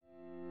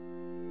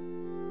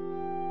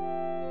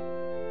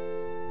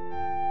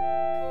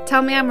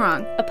Tell Me I'm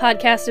Wrong. A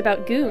podcast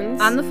about goons.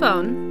 On the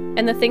phone.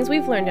 And the things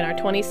we've learned in our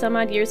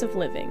 20-some-odd years of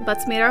living.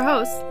 Let's meet our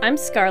hosts. I'm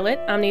Scarlett,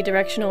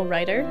 omnidirectional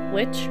writer,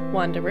 witch,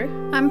 wanderer.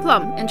 I'm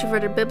Plum,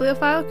 introverted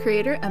bibliophile,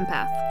 creator,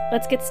 empath.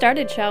 Let's get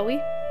started, shall we?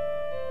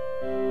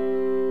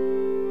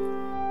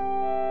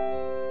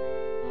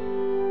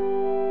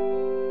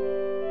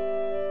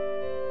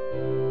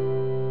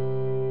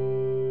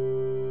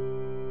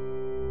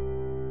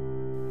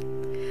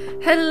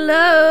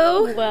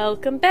 Hello!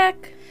 Welcome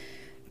back.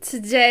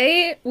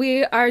 Today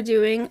we are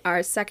doing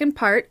our second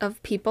part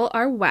of People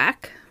Are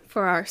Whack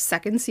for our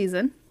second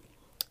season.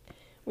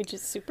 Which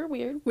is super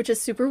weird. Which is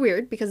super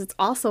weird because it's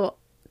also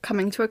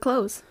coming to a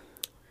close.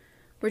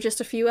 We're just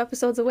a few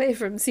episodes away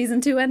from season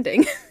 2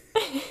 ending.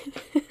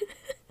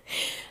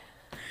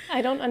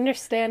 I don't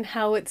understand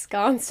how it's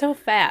gone so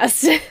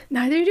fast.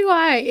 Neither do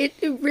I.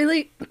 It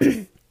really...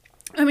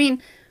 I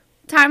mean,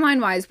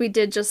 timeline-wise, we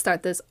did just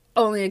start this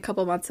only a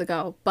couple months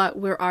ago, but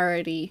we're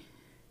already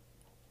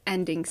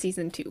ending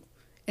season 2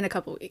 in a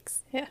couple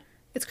weeks. Yeah.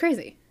 It's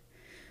crazy.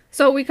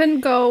 So we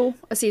couldn't go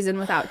a season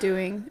without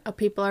doing a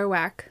People Are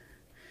Whack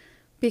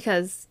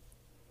because...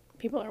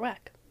 People are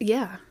whack.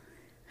 Yeah.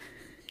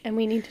 And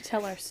we need to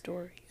tell our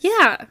stories.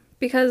 Yeah,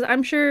 because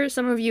I'm sure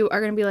some of you are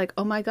going to be like,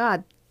 oh my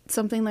god,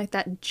 something like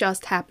that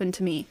just happened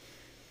to me.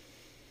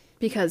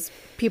 Because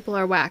people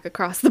are whack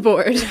across the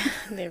board.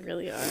 They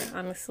really are,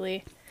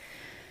 honestly.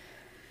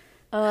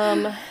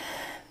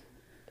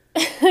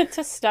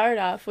 To start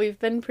off, we've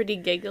been pretty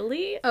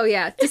giggly. Oh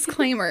yeah,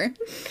 disclaimer.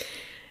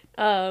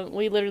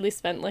 We literally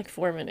spent like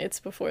 4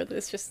 minutes before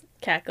this just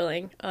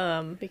cackling,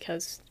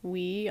 because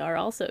we are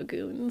also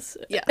goons.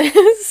 Yeah.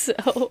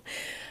 So,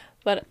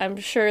 but I'm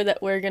sure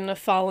that we're gonna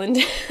fall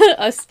into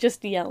us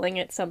just yelling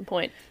at some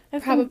point.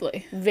 I've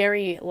Probably. been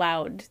very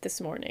loud this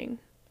morning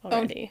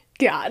already. Oh,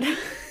 God.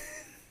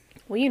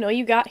 Well,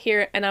 you got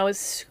here and I was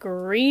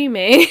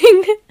screaming.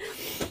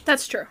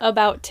 That's true.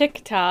 About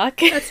TikTok.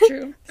 That's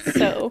true.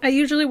 So I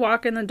usually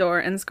walk in the door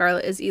and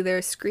Scarlett is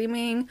either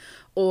screaming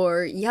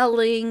or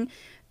yelling.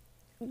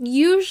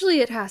 Usually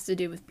it has to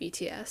do with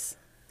BTS.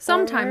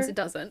 Sometimes it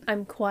doesn't.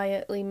 I'm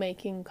quietly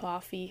making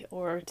coffee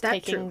or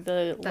taking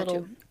true.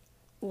 the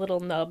little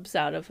nubs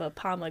out of a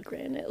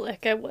pomegranate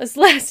like I was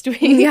last week.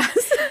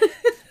 Yes.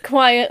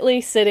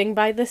 Quietly sitting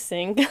by the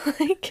sink.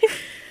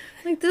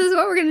 Like, this is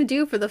what we're gonna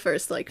do for the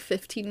first,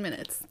 15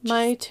 minutes.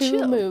 My Just two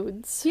chill.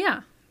 moods.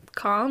 Yeah.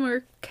 Calm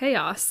or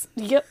chaos.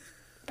 Yep.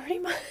 Pretty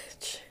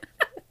much.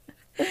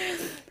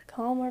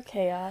 Calm or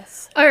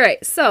chaos.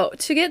 Alright, so,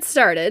 to get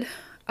started,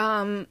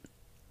 all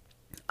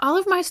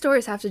of my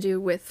stories have to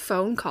do with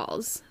phone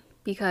calls.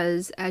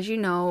 Because, as you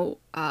know,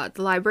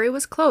 the library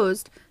was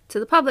closed to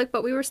the public,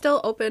 but we were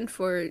still open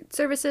for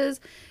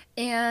services.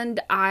 And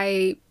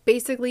I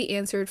basically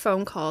answered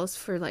phone calls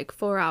for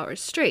 4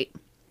 hours straight.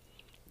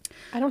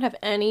 I don't have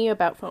any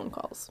about phone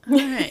calls.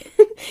 Alright.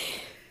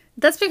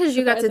 That's because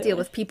you got to deal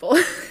with people.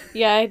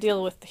 Yeah, I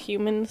deal with the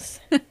humans.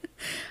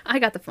 I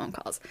got the phone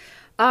calls.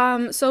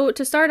 So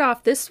to start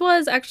off, this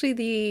was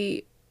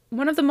actually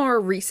one of the more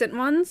recent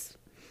ones.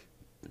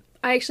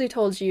 I actually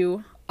told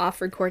you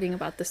off recording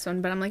about this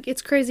one, but I'm like,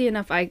 it's crazy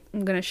enough I'm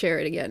going to share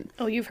it again.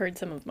 Oh, you've heard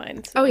some of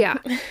mine. So. Oh, yeah.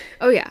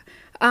 Oh, yeah.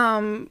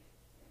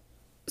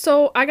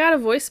 So I got a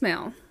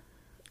voicemail,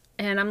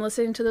 and I'm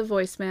listening to the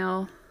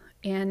voicemail,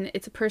 and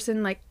it's a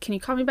person like, can you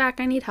call me back?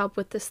 I need help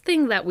with this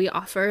thing that we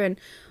offer, and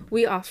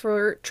we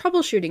offer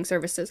troubleshooting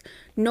services.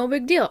 No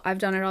big deal. I've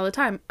done it all the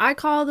time. I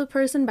call the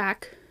person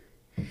back,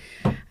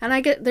 and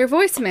I get their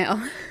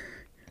voicemail.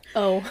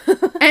 Oh.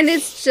 And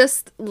it's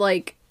just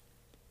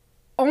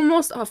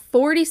almost a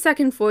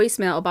 40-second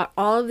voicemail about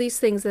all of these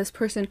things this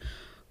person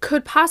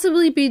could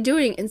possibly be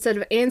doing instead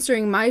of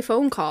answering my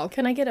phone call.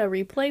 Can I get a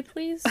replay,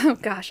 please? Oh,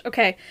 gosh.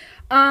 Okay.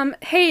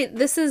 Hey,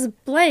 this is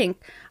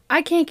blank.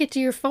 I can't get to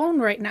your phone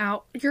right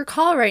now, your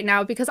call right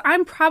now, because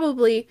I'm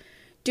probably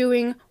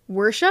doing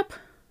worship.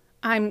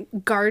 I'm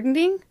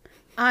gardening.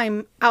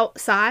 I'm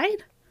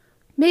outside.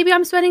 Maybe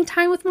I'm spending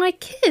time with my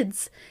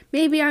kids.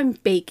 Maybe I'm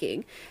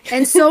baking.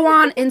 And so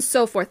on and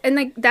so forth.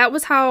 And that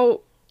was how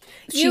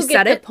she you said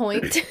get it. The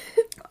point.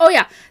 Oh,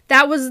 yeah.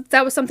 That was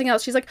something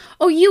else. She's like,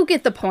 oh, you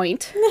get the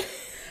point.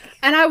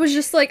 And I was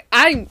just like,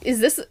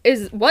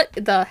 what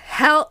the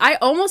hell? I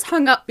almost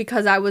hung up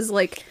because I was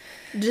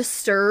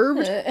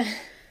disturbed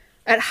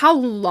at how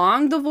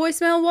long the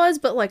voicemail was,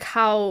 but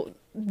how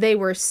they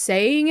were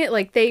saying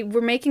it. They were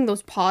making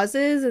those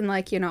pauses and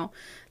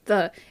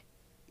it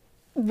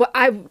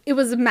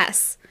was a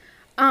mess.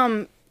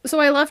 So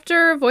I left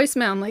her a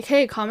voicemail. I'm like,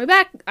 hey, call me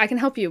back. I can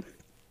help you.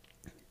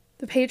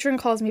 The patron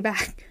calls me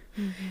back.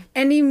 Mm-hmm.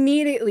 And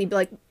immediately,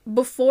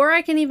 before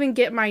I can even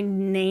get my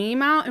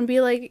name out and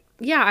be like,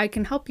 yeah, I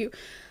can help you,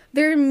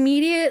 they're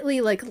immediately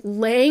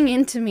laying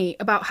into me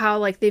about how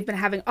they've been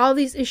having all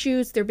these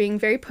issues. They're being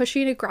very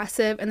pushy and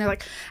aggressive, and they're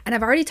like, and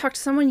I've already talked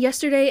to someone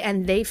yesterday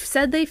and they've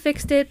said they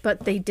fixed it,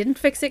 but they didn't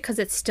fix it because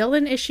it's still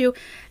an issue.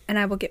 And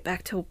I will get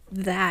back to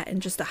that in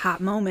just a hot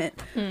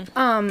moment.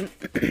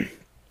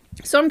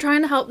 So I'm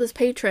trying to help this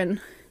patron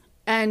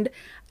And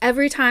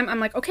every time I'm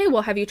like, okay,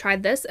 well, have you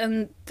tried this?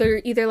 And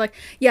they're either like,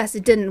 yes,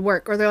 it didn't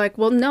work. Or they're like,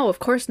 well, no, of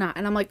course not.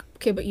 And I'm like,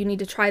 okay, but you need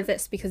to try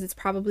this because it's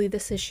probably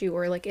this issue,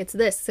 or like it's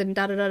this and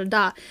da da da da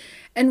da.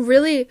 And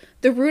really,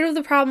 the root of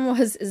the problem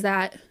is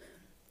that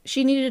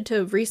she needed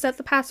to reset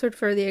the password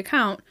for the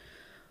account,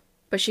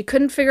 but she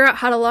couldn't figure out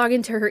how to log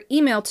into her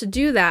email to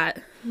do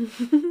that.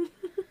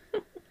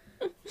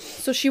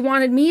 So she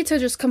wanted me to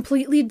just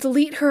completely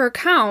delete her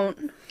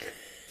account,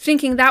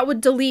 thinking that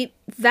would delete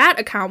that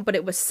account, but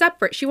it was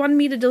separate. She wanted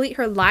me to delete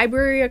her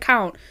library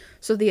account,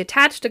 so the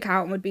attached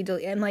account would be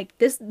deleted. And like,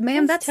 this,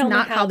 ma'am, that's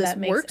not how this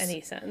works. Makes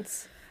any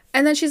sense.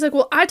 And then she's like,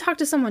 well, I talked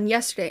to someone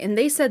yesterday, and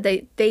they said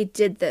they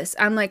did this.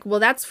 I'm like, well,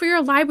 that's for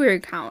your library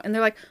account. And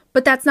they're like,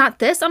 but that's not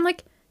this? I'm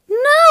like,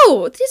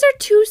 no, these are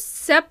two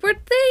separate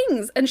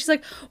things. And she's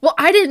like, well,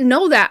 I didn't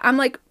know that. I'm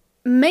like,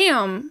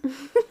 ma'am,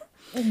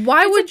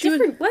 why would you...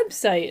 It's a different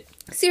website.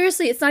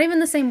 Seriously, it's not even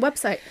the same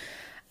website.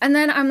 And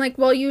then I'm like,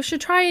 well, you should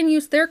try and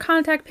use their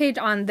contact page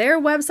on their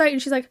website.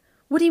 And she's like,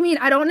 what do you mean?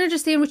 I don't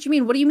understand what you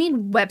mean. What do you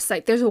mean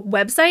website? There's a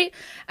website?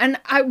 And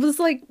I was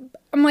like,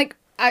 I'm like,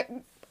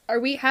 are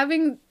we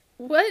having...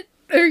 What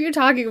are you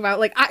talking about?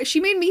 Like, she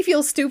made me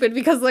feel stupid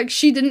because, like,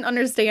 she didn't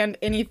understand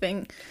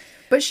anything.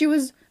 But she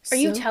was... Are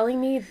you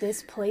telling me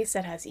this place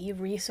that has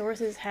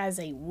e-resources has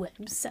a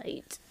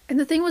website? And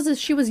the thing was,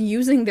 is she was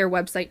using their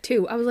website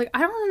too. I was like, I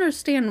don't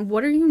understand.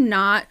 What are you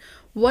not?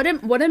 What am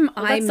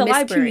I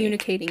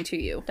miscommunicating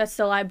to you? That's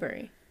the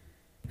library.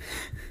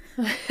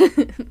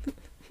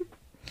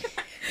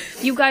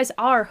 You guys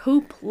are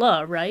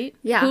Hoopla, right?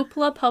 Yeah.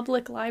 Hoopla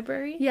Public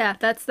Library? Yeah,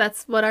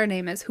 that's what our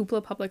name is,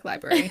 Hoopla Public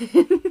Library.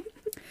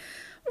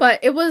 But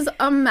it was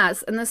a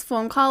mess, and this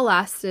phone call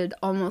lasted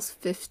almost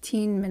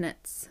 15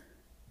 minutes.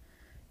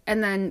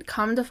 And then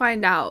come to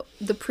find out,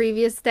 the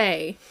previous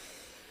day,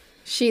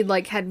 she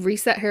like had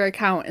reset her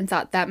account and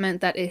thought that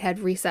meant that it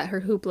had reset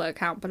her Hoopla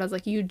account. But I was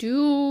like,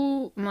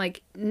 I'm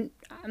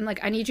like,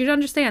 I need you to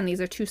understand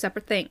these are two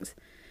separate things.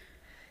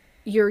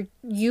 You're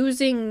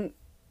using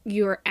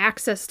your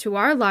access to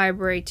our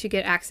library to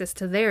get access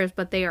to theirs,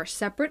 but they are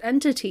separate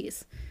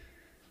entities.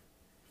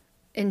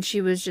 And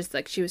she was just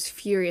like, she was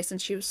furious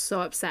and she was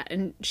so upset.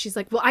 And she's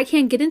like, well, I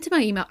can't get into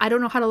my email. I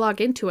don't know how to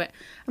log into it.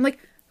 I'm like,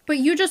 but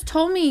you just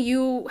told me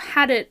you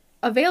had it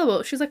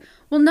available. She's like,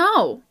 well,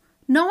 no,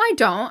 I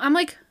don't. I'm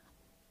like,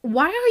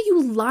 why are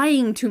you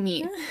lying to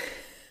me?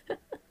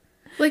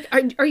 Like,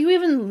 are you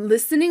even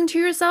listening to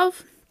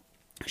yourself?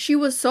 She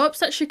was so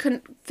upset she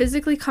couldn't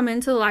physically come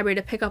into the library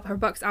to pick up her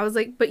books. I was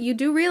like, but you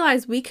do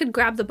realize we could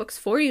grab the books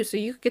for you so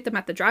you could get them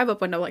at the drive-up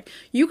window. Like,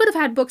 you could have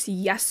had books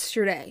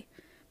yesterday.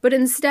 But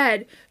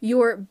instead,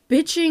 you're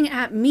bitching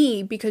at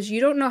me because you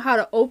don't know how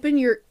to open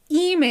your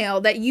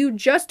email that you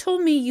just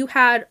told me you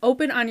had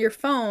open on your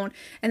phone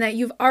and that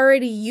you've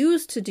already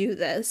used to do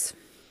this.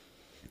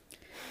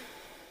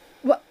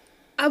 Well,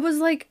 I was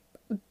like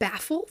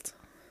baffled.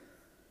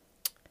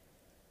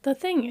 The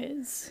thing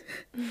is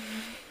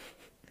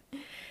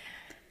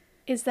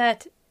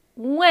that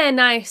when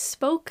I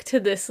spoke to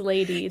this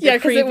lady the previous day... Yeah,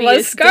 because it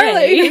was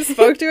Scarlett who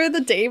spoke to her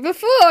the day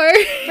before.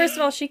 First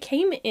of all, she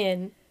came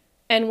in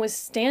and was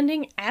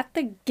standing at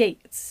the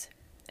gates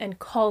and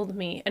called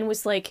me and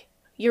was like,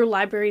 your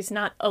library's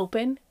not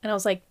open? And I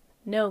was like,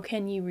 no,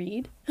 can you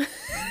read?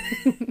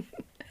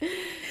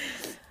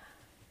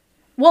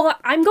 Well,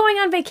 I'm going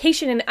on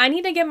vacation and I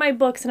need to get my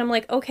books. And I'm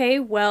like, okay,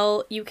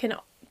 well, you can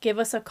give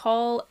us a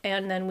call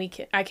and then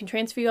I can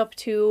transfer you up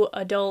to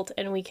adult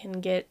and we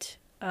can get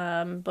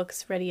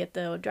books ready at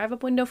the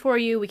drive-up window for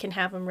you. We can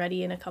have them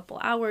ready in a couple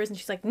hours. And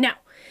she's like, no,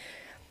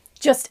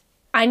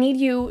 I need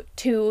you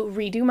to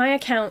redo my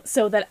account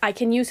so that I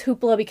can use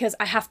Hoopla because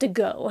I have to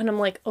go. And I'm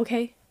like,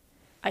 okay,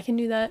 I can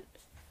do that.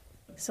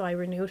 So I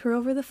renewed her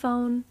over the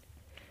phone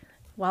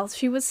while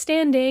she was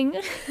standing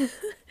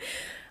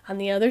on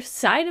the other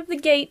side of the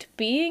gate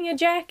being a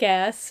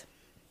jackass.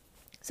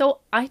 So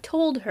I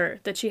told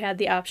her that she had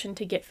the option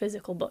to get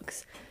physical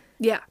books.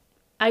 Yeah.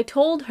 I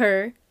told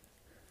her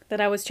that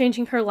I was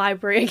changing her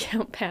library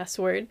account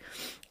password.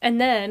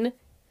 And then...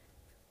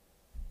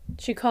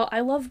 she called.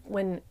 I love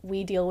when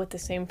we deal with the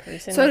same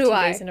person. So like do 2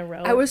 I. days in a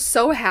row. I was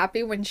so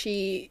happy when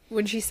she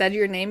said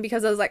your name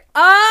because I was like,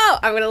 oh,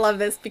 I'm gonna love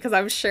this because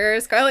I'm sure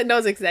Scarlett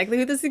knows exactly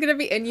who this is gonna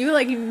be, and you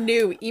like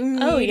knew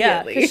immediately. Oh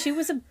yeah, because she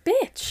was a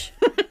bitch.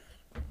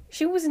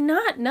 She was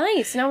not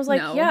nice, and I was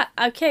like, no. Yeah,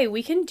 okay,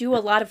 we can do a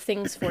lot of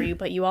things for you,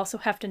 but you also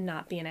have to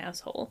not be an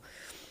asshole.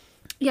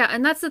 Yeah,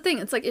 and that's the thing.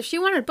 It's like if she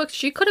wanted books,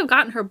 she could have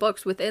gotten her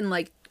books within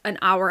like an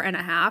hour and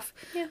a half.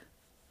 Yeah.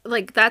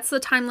 Like, that's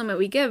the time limit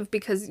we give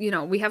because, you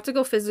know, we have to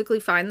go physically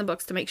find the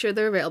books to make sure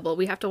they're available.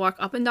 We have to walk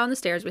up and down the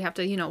stairs. We have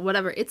to, you know,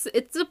 whatever. It's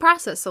a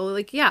process. So,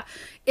 like, yeah,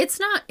 it's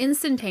not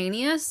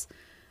instantaneous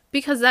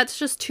because that's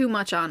just too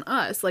much on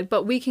us. Like,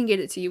 but we can get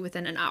it to you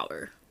within an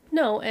hour.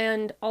 No,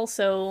 and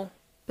also...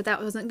 But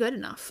that wasn't good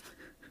enough.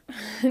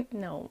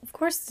 No, of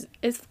course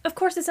it's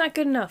not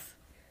good enough.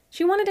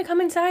 She wanted to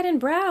come inside and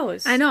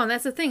browse. I know, and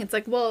that's the thing. It's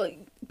like, well,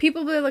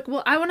 people be like,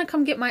 well, I want to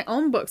come get my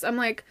own books. I'm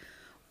like...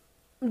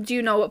 do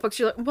you know what books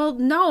you like? Well,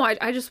 no,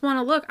 I just want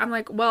to look. I'm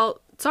like, well,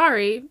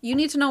 sorry, you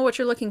need to know what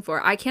you're looking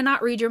for. I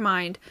cannot read your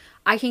mind.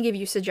 I can give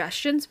you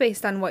suggestions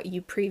based on what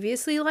you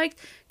previously liked.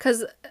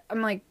 Because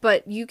I'm like,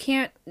 but you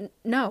can't,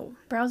 no.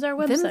 Browse our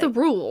website. Them the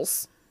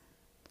rules.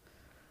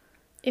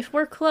 If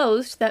we're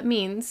closed, that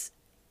means,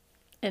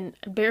 and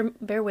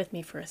bear with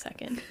me for a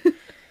second.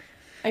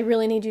 I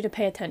really need you to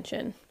pay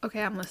attention.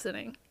 Okay, I'm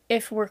listening.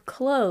 If we're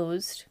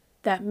closed,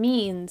 that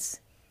means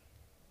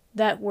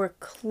that we're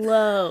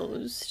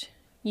closed.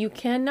 You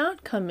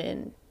cannot come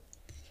in.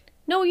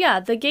 No, yeah,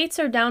 the gates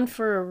are down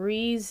for a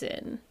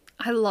reason.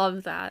 I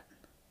love that.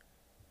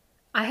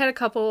 I had a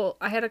couple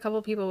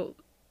people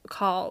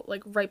call,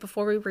 like, right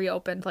before we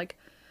reopened, like,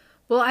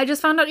 well, I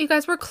just found out you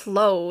guys were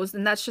closed.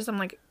 And that's just, I'm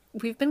like,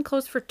 we've been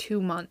closed for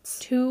 2 months.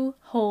 2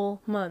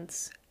 whole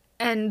months.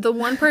 And the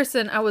one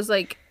person, I was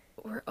like,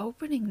 we're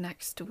opening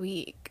next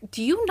week.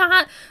 Do you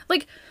not,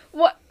 like,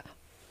 what?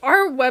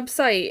 Our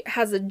website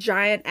has a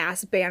giant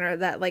ass banner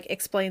that, like,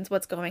 explains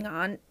what's going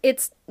on.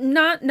 It's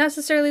not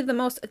necessarily the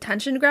most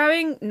attention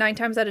grabbing. 9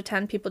 times out of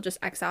 10, people just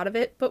X out of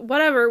it. But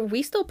whatever,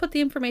 we still put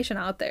the information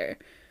out there.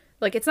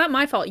 Like, it's not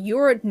my fault.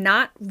 You're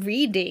not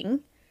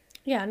reading.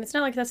 Yeah, and it's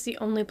not like that's the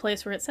only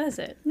place where it says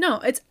it. No,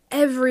 it's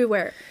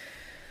everywhere.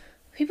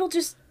 People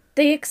just,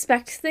 they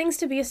expect things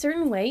to be a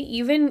certain way,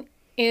 even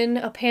in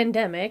a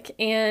pandemic.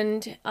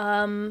 And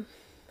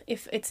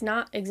if it's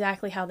not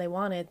exactly how they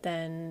want it,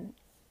 then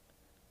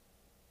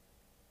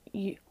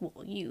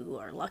you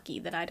are lucky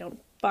that I don't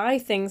buy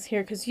things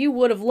here, because you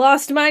would have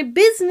lost my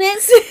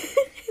business.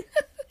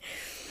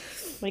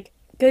 Like,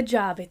 good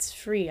job, it's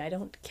free, I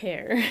don't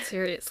care.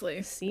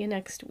 Seriously. See you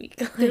next week.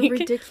 They're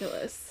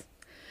ridiculous.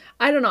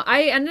 I don't know.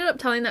 I ended up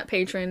telling that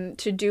patron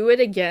to do it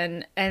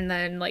again and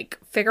then, like,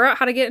 figure out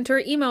how to get into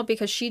her email,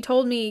 because she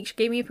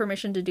gave me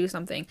permission to do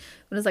something. And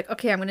I was like,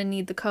 okay, I'm going to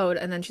need the code.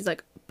 And then she's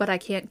like, but I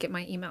can't get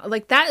my email.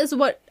 Like, that is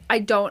what I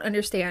don't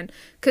understand.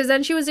 Because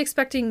then she was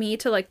expecting me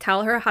to, like,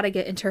 tell her how to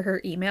get into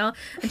her email.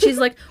 And she's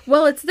like,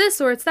 well, it's this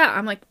or it's that.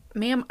 I'm like,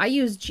 ma'am, I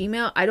use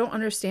Gmail. I don't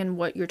understand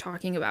what you're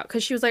talking about.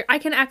 Because she was like, I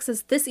can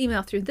access this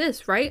email through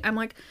this, right? I'm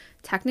like,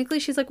 technically.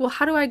 She's like, well,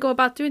 how do I go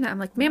about doing that? I'm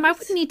like, ma'am, I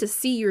would need to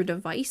see your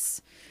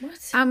device.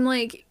 What? I'm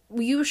like,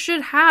 you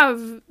should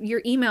have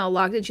your email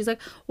logged in. She's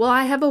like, well,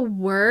 I have a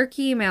work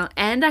email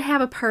and I have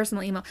a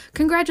personal email.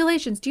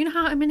 Congratulations. Do you know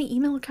how many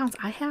email accounts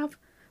I have?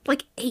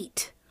 Like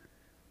 8.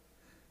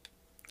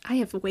 I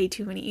have way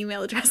too many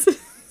email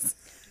addresses.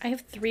 I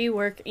have 3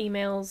 work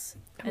emails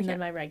and then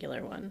my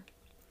regular one.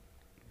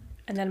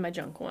 And then my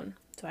junk one.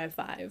 So I have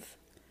 5.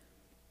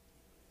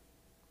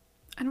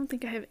 I don't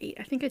think I have 8.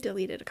 I think I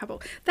deleted a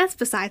couple. That's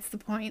besides the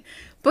point.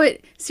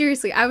 But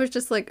seriously, I was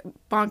just like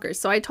bonkers.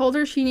 So I told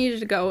her she needed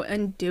to go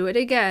and do it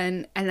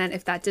again. And then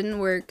if that didn't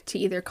work, to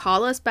either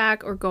call us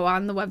back or go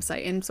on the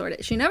website and sort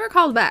it. She never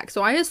called back.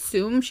 So I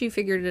assume she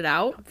figured it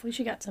out. Hopefully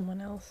she got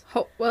someone else.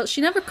 Well, she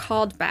never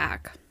called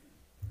back.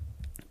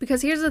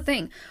 Because here's the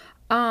thing.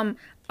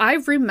 I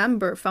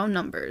remember phone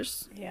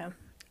numbers. Yeah.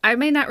 I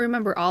may not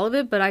remember all of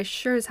it, but I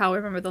sure as hell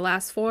remember the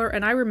last 4.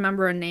 And I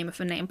remember a name if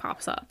a name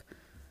pops up.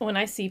 When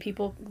I see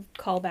people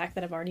call back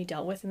that I've already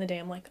dealt with in the day,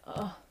 I'm like,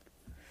 oh,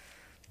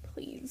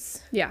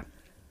 please. Yeah.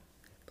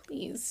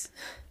 Please.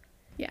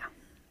 Yeah.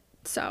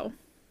 So.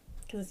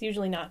 Because it's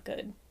usually not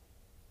good.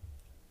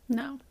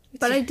 No.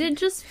 But I did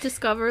just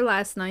discover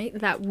last night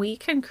that we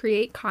can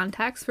create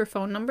contacts for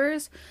phone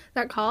numbers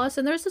that call us.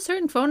 And there's a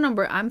certain phone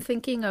number I'm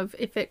thinking of,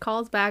 if it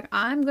calls back,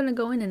 I'm going to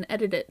go in and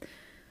edit it.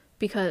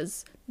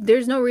 Because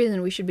there's no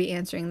reason we should be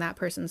answering that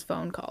person's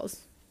phone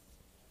calls.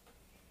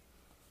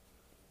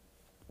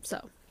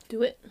 So.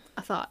 Do it.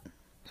 I thought.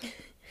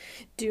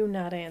 Do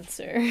not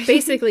answer.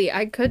 Basically,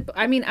 I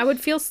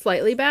would feel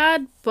slightly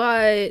bad,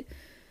 but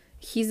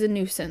he's a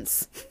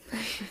nuisance.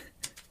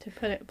 To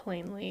put it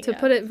plainly. To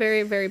put it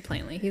very, very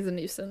plainly, he's a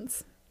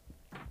nuisance.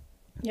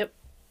 Yep.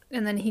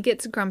 And then he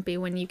gets grumpy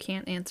when you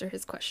can't answer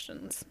his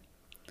questions.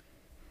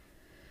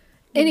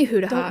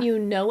 Anywho, don't you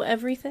know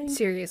everything?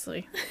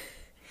 Seriously.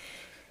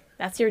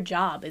 That's your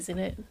job, isn't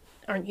it?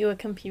 Aren't you a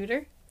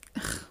computer?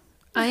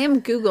 I am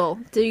Google.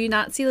 Do you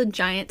not see the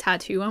giant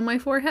tattoo on my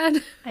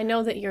forehead? I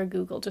know that you're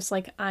Google, just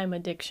like I'm a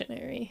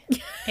dictionary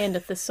and a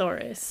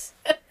thesaurus.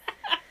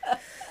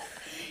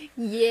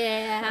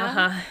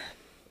 Yeah. Uh-huh.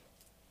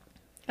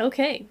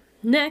 Okay,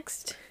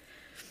 next.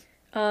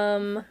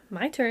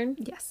 My turn.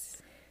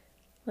 Yes.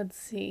 Let's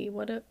see,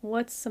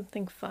 what's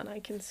something fun I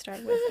can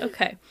start with?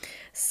 Okay,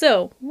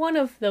 so one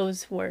of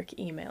those work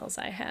emails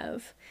I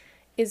have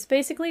is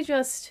basically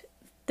just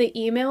the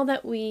email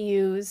that we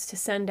use to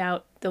send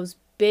out those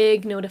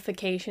big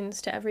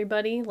notifications to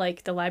everybody,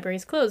 like the library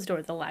is closed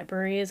or the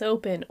library is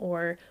open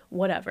or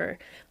whatever.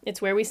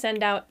 It's where we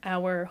send out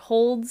our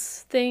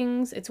holds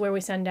things. It's where we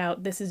send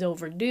out this is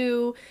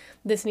overdue,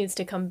 this needs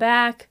to come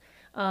back.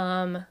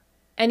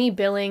 Any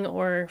billing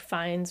or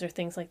fines or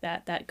things like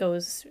that, that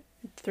goes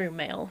through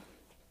mail.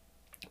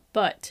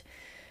 But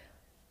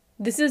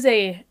this is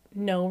a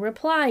no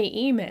reply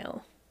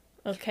email,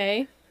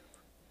 okay?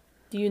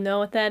 Do you know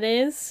what that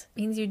is?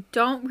 Means you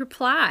don't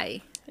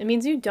reply. It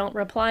means you don't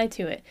reply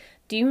to it.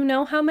 Do you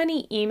know how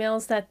many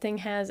emails that thing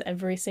has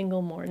every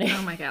single morning?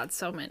 Oh my god,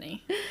 so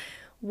many.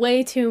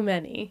 Way too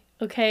many.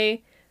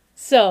 Okay?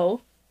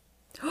 So.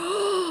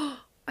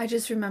 I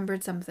just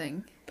remembered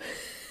something.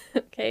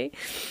 Okay.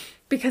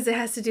 Because it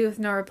has to do with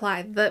no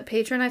reply. The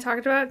patron I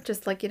talked about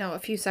just like, a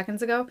few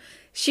seconds ago,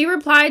 she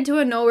replied to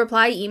a no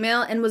reply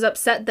email and was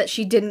upset that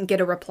she didn't get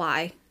a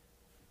reply.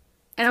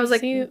 And I was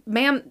like,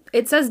 ma'am,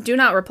 it says do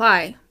not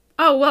reply.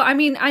 Oh, well, I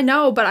mean, I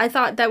know, but I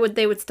thought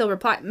they would still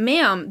reply.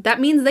 Ma'am,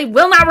 that means they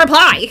will not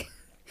reply.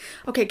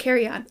 Okay,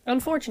 carry on.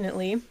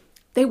 Unfortunately.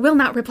 They will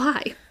not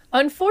reply.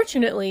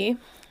 Unfortunately,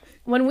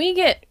 when we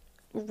get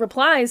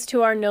replies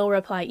to our no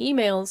reply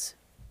emails,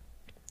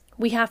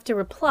 we have to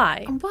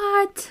reply.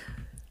 What?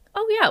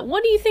 Oh yeah,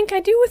 what do you think I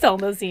do with all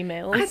those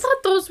emails? I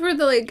thought those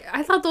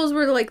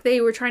were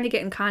they were trying to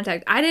get in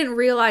contact. I didn't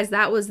realize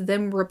that was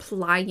them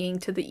replying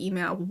to the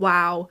email.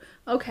 Wow.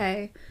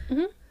 Okay.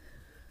 Mm-hmm.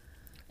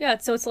 Yeah,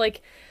 so it's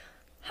like,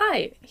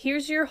 hi,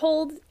 here's your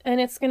hold,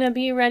 and it's gonna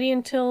be ready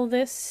until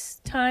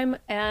this time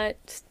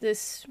at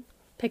this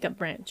pickup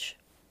branch.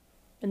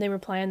 And they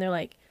reply and they're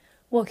like,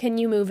 well, can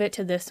you move it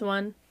to this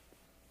one?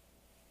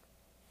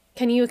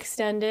 Can you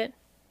extend it?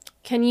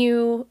 Can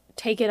you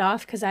take it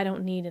off because I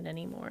don't need it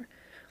anymore?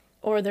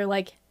 Or they're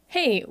like,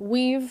 hey,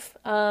 we've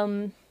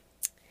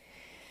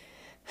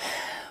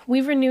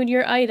renewed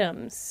your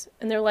items.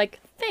 And they're like,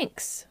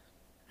 thanks.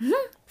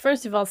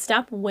 First of all,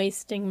 stop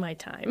wasting my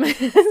time.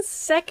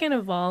 Second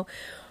of all,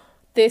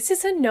 this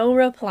is a no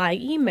reply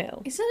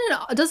email.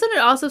 Doesn't it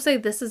also say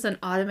this is an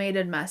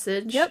automated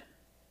message? Yep.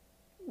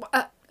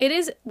 It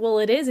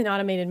is an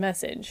automated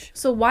message.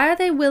 So why are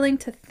they willing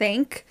to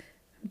thank,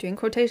 I'm doing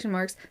quotation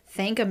marks,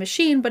 thank a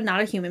machine but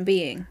not a human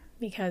being?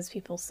 Because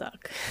people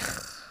suck.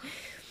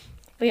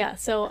 But yeah,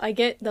 so I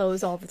get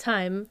those all the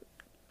time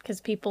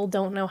because people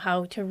don't know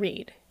how to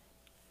read,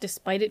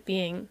 despite it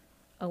being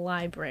a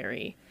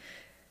library.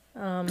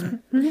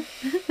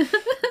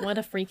 What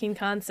a freaking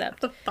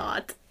concept. The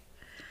thought.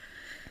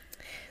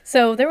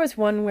 So there was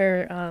one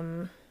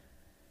where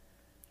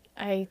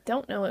I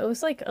don't know, it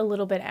was like a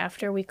little bit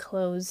after we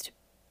closed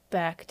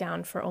back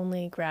down for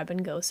only grab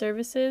and go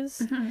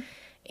services. Mm-hmm.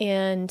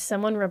 And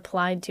someone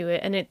replied to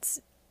it, and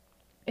it's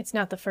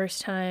not the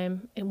first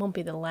time, it won't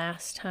be the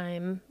last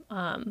time,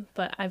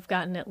 but I've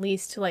gotten at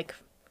least like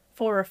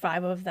 4 or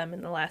 5 of them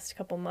in the last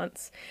couple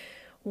months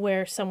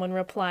where someone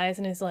replies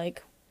and is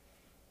like,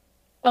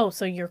 oh,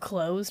 so you're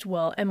closed?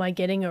 Well, am I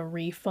getting a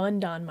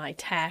refund on my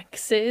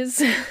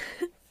taxes?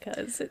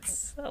 Because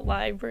it's a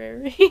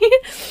library.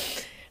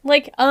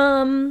 Like,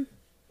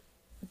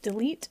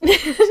 delete.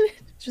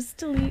 Just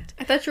delete.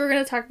 I thought you were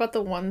going to talk about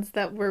the ones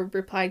that were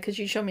replied because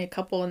you showed me a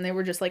couple and they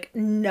were just like,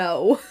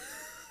 no.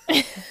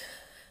 You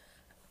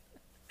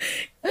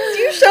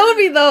showed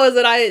me those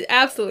and I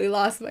absolutely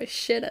lost my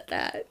shit at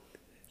that.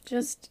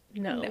 Just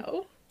no.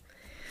 No.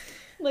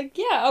 Like,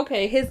 yeah,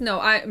 okay, his no.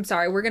 I'm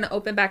sorry, we're going to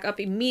open back up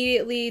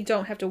immediately.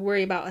 Don't have to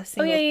worry about a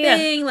single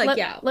thing. Like,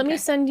 Let me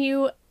send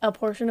you a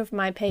portion of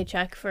my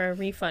paycheck for a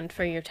refund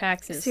for your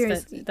taxes.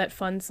 Seriously. That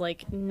funds,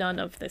 like, none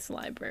of this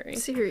library.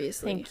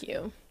 Seriously. Thank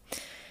you.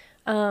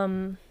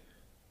 So,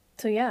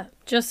 yeah,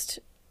 just,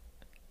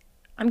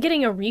 I'm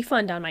getting a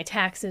refund on my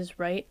taxes,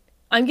 right?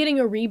 I'm getting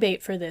a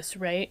rebate for this,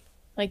 right?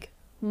 Like,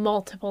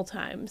 multiple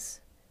times.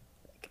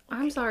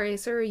 I'm sorry,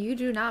 sir. You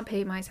do not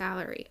pay my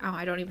salary. Oh,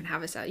 I don't even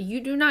have a salary.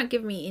 You do not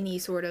give me any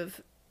sort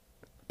of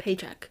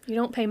paycheck. You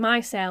don't pay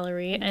my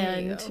salary,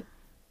 and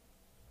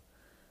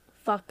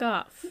fuck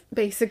off.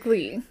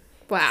 Basically.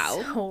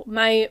 Wow. So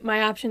my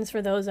options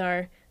for those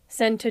are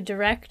send to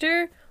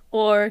director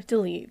or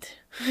delete.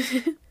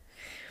 I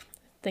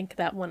think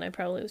that one I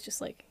probably was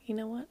just like, you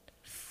know what?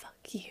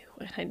 Fuck you.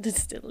 And I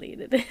just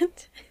deleted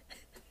it.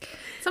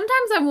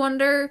 Sometimes I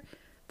wonder...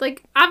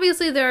 Like,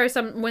 obviously there are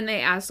some, when they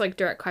ask, like,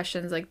 direct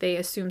questions, like, they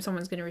assume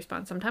someone's going to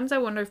respond. Sometimes I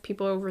wonder if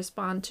people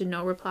respond to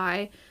no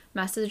reply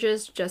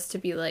messages just to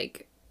be,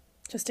 like...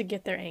 Just to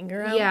get their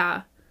anger out?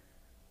 Yeah.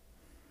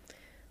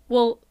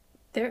 Well,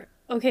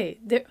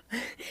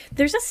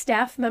 there's a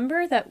staff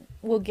member that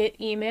will get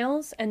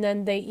emails, and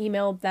then they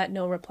email that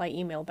no reply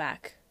email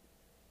back.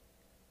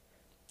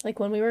 Like,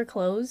 when we were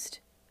closed,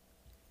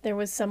 there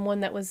was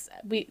someone that was...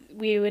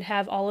 We would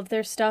have all of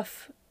their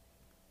stuff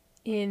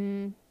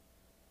in...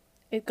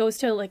 It goes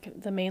to,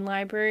 like, the main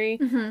library,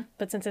 mm-hmm.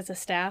 but since it's a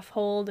staff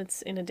hold,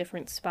 it's in a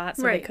different spot,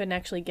 so they couldn't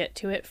actually get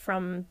to it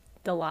from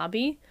the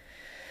lobby.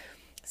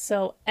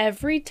 So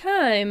every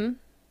time,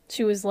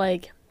 she was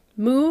like,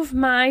 move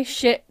my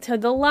shit to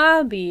the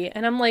lobby.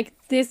 And I'm like,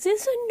 this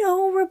is a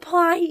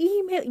no-reply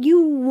email.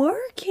 You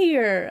work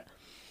here.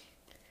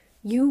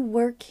 You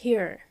work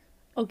here.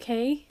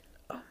 Okay?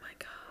 Oh, my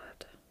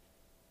God.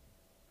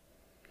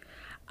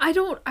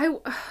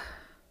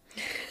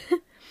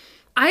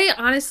 I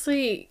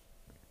honestly...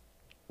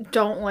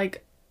 don't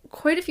like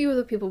quite a few of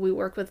the people we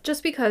work with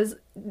just because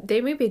they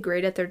may be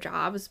great at their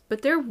jobs,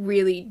 but they're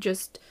really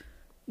just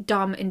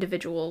dumb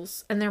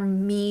individuals and they're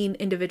mean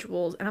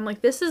individuals. And I'm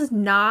like, this is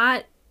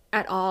not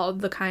at all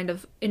the kind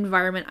of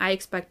environment I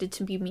expected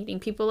to be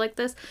meeting people like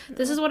this.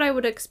 This is what I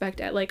would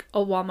expect at like a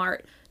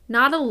Walmart,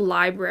 not a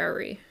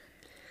library.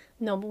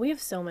 No, but we have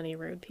so many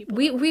rude people.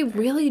 We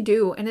really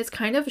do, and it's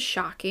kind of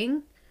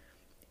shocking,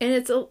 and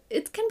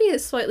it can be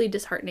slightly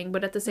disheartening,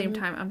 but at the same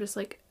time, I'm just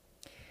like,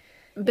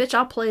 bitch,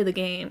 I'll play the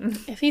game.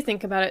 If you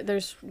think about it,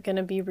 there's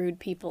gonna be rude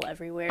people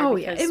everywhere. Oh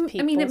yeah,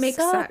 I mean, it makes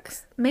suck.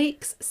 sense.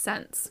 Makes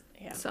sense.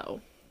 Yeah.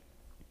 So,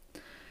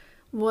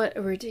 what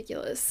a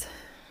ridiculous.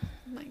 Oh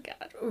my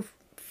god. Oof,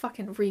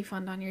 fucking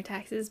refund on your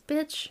taxes,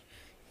 bitch.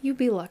 You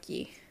be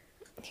lucky.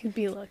 You'd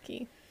be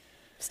lucky.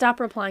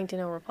 Stop replying to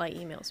no reply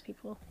emails,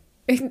 people.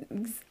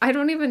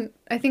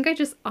 I think I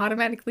just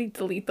automatically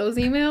delete those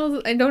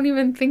emails. I don't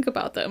even think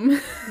about them.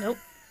 Nope.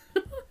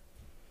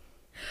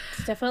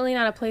 It's definitely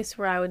not a place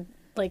where I would,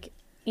 like,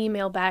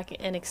 email back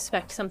and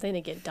expect something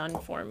to get done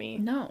for me.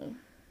 No.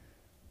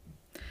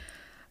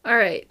 All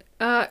right.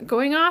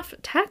 Going off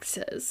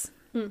taxes.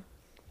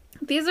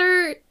 These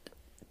are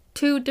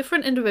two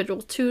different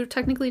individuals, two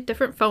technically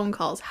different phone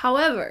calls.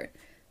 However,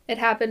 it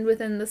happened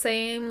within the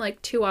same,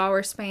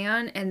 2-hour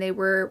span, and they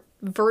were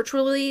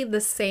virtually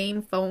the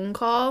same phone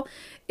call.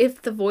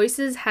 If the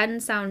voices hadn't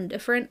sounded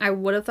different, I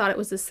would have thought it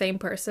was the same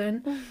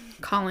person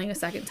calling a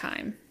second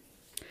time.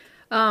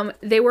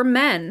 They were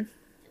men.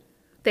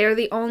 They are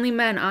the only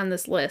men on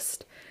this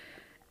list.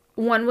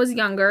 One was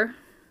younger,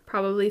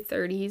 probably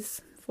 30s,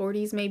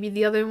 40s maybe.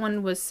 The other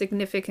one was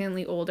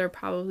significantly older,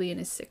 probably in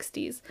his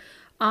 60s.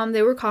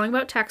 They were calling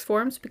about tax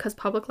forms because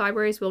public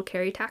libraries will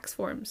carry tax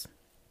forms.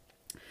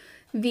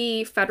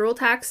 The federal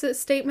tax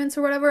statements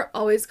or whatever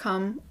always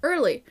come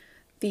early.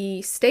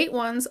 The state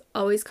ones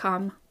always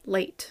come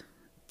late.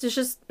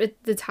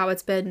 It's how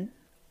it's been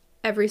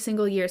every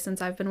single year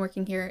since I've been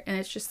working here, and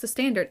it's just the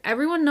standard.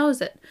 Everyone knows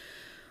it.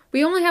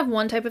 We only have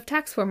one type of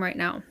tax form right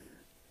now.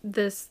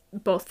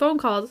 Both phone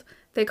calls,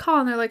 they call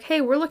and they're like, hey,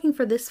 we're looking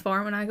for this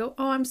form. And I go,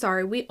 oh, I'm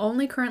sorry. We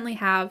only currently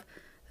have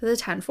the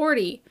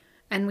 1040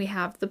 and we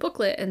have the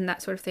booklet and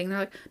that sort of thing. They're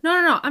like,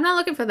 no, I'm not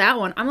looking for that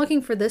one. I'm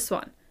looking for this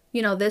one.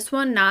 This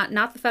one,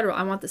 not the federal.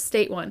 I want the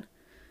state one.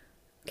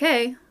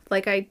 Okay,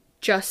 like I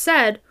just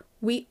said,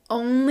 we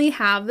only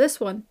have this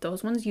one.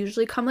 Those ones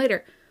usually come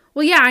later.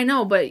 Well, yeah, I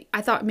know, but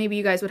I thought maybe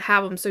you guys would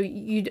have them, so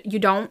you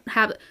don't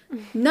have...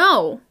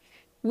 No,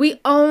 we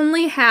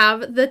only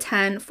have the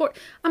 1040.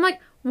 I'm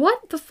like,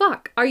 what the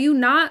fuck? Are you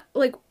not,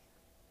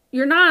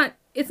 you're not...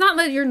 It's not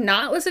that you're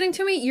not listening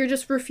to me, you're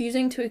just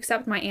refusing to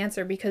accept my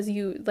answer because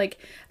you,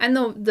 and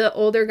the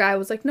older guy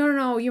was like,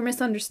 no, you're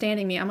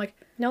misunderstanding me. I'm like,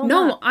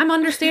 no, I'm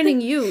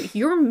understanding you.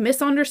 You're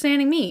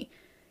misunderstanding me.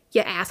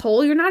 You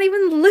asshole, you're not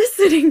even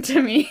listening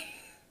to me.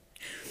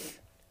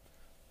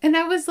 And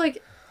I was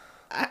like,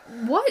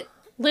 what?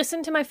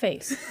 Listen to my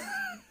face.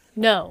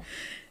 No.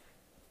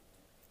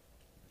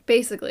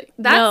 Basically.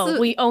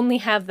 We only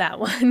have that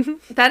one.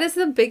 That is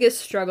the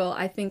biggest struggle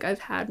I think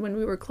I've had when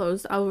we were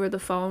closed over the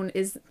phone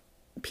is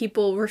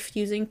people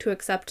refusing to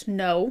accept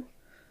no.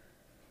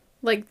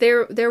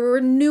 There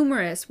were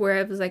numerous where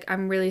I was like,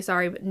 I'm really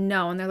sorry, but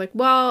no. And they're like,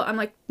 well, I'm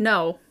like,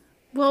 no.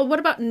 Well, what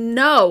about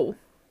no?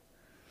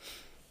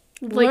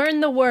 Learn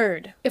the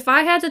word. If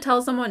I had to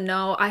tell someone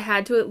no, I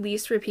had to at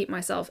least repeat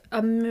myself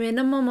a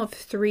minimum of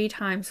 3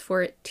 times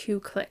for it to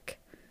click.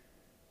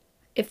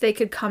 If they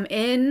could come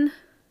in,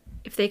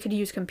 if they could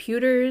use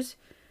computers,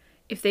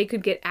 if they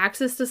could get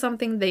access to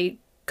something they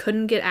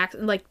couldn't get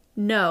access,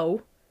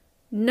 no.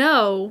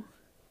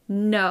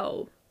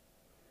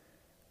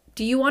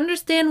 Do you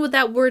understand what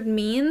that word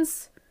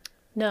means?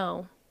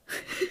 No.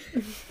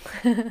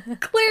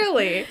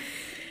 Clearly.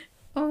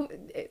 Oh,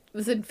 it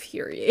was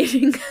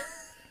infuriating.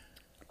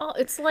 Oh,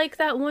 it's like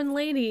that one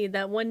lady,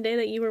 that one day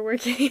that you were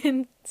working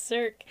in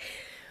Cirque,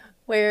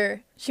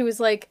 where she was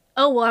like,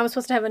 oh, well, I was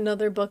supposed to have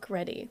another book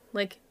ready.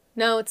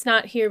 No, it's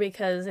not here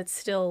because it's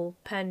still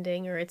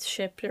pending or it's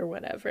shipped or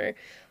whatever.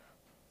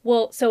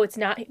 Well, so it's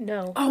not,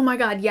 no. Oh my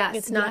god, yes.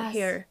 It's not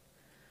here.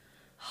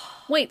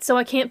 Wait, so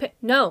I can't pick,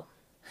 no.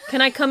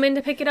 Can I come in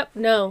to pick it up?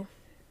 No.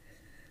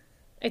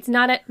 It's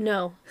not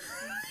no.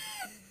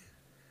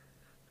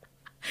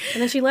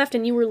 And then she left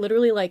and you were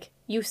literally like,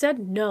 you said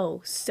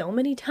no so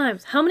many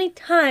times. How many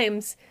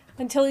times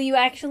until you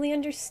actually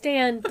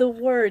understand the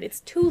word?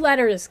 It's 2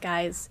 letters,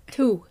 guys.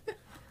 2.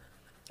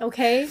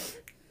 Okay?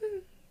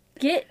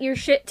 Get your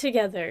shit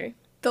together.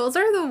 Those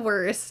are the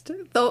worst.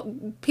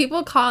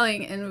 People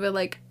calling and were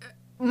like,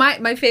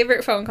 my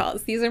favorite phone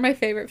calls. These are my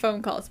favorite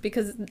phone calls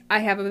because I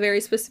have a very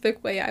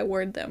specific way I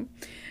word them.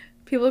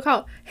 People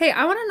call, hey,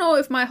 I want to know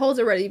if my holds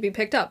are ready to be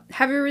picked up.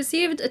 Have you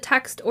received a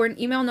text or an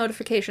email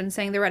notification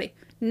saying they're ready?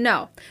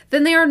 No.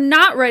 Then they are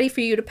not ready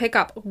for you to pick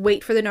up.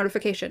 Wait for the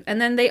notification. And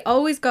then they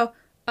always go,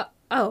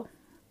 oh,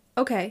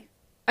 okay.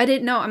 I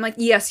didn't know. I'm like,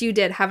 yes, you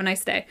did. Have a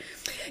nice day.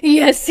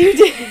 Yes, you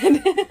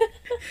did.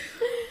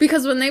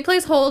 Because when they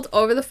place holds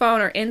over the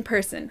phone or in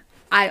person,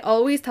 I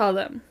always tell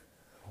them.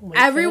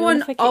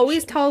 Everyone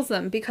always tells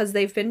them because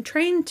they've been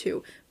trained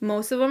to.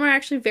 Most of them are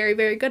actually very,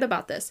 very good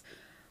about this.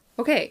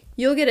 Okay,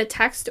 you'll get a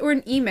text or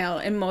an email,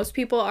 and most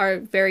people are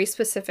very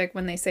specific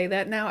when they say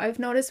that now, I've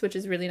noticed, which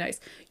is really nice.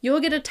 You'll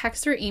get a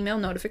text or email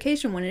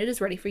notification when it is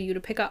ready for you to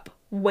pick up.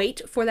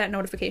 Wait for that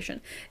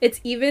notification.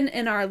 It's even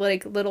in our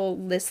like little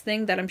list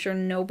thing that I'm sure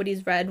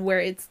nobody's read, where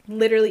it's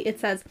literally, it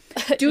says,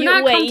 do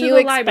not come to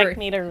the library. Expect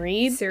me to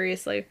read?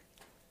 Seriously.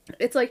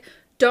 It's like,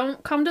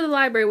 don't come to the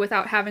library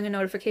without having a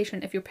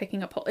notification if you're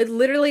picking up. It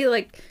literally,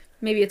 like,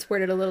 maybe it's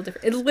worded a little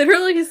different. It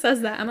literally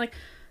says that. I'm like,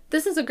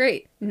 this is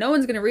great. No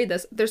one's going to read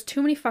this. There's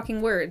too many fucking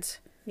words.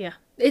 Yeah.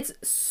 It's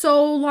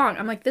so long.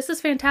 I'm like, this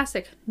is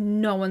fantastic.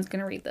 No one's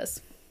going to read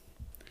this.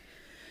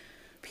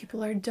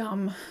 People are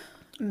dumb.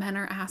 Men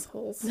are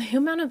assholes. The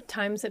amount of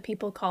times that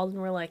people called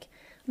and were like,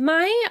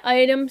 my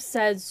item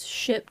says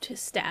shipped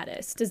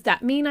status. Does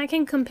that mean I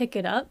can come pick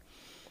it up?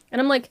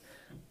 And I'm like,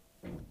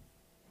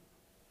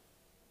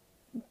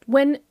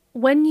 when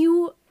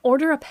you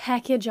order a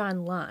package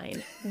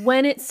online,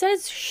 when it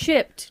says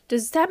shipped,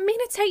 does that mean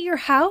it's at your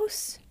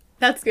house?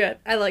 That's good.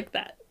 I like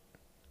that.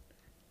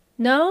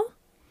 No?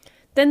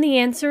 Then the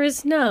answer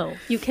is no.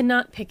 You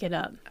cannot pick it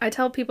up. I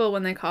tell people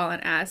when they call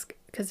and ask,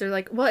 because they're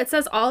like, well, it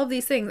says all of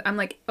these things. I'm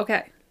like,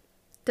 okay.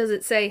 Does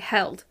it say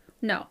held?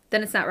 No.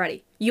 Then it's not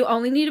ready. You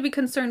only need to be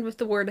concerned with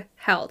the word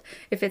held.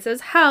 If it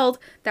says held,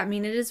 that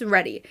means it is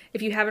ready.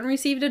 If you haven't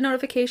received a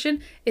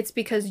notification, it's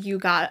because you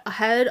got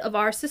ahead of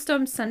our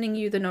system sending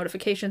you the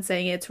notification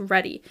saying it's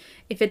ready.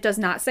 If it does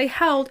not say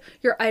held,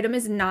 your item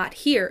is not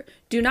here.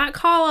 Do not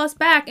call us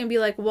back and be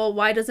like, well,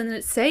 why doesn't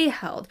it say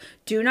held?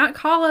 Do not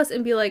call us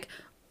and be like,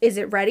 is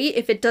it ready?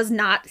 If it does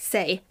not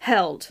say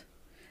held.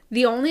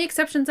 The only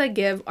exceptions I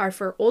give are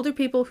for older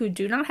people who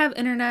do not have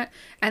internet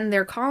and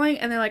they're calling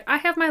and they're like, I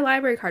have my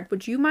library card.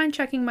 Would you mind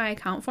checking my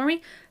account for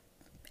me?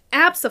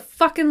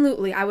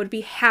 Abso-fucking-lutely. I would be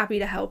happy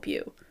to help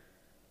you.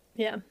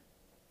 Yeah.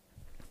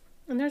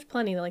 And there's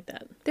plenty like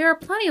that. There are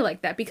plenty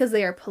like that because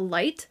they are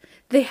polite,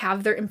 they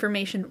have their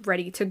information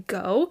ready to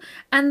go,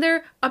 and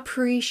they're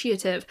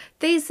appreciative.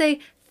 They say,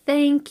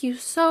 thank you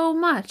so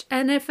much.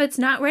 And if it's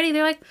not ready,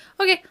 they're like,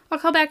 okay, I'll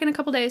call back in a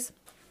couple days.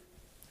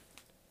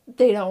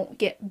 They don't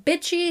get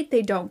bitchy.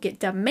 They don't get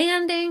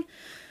demanding.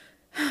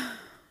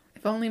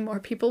 If only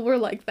more people were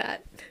like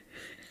that.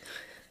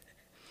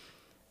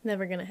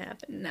 Never gonna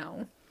happen.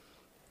 No.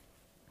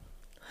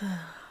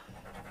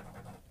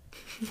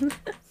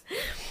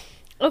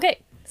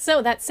 Okay,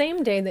 so that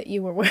same day that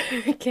you were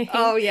working.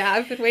 Oh yeah,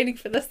 I've been waiting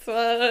for this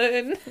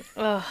one.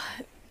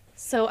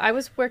 So I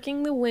was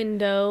working the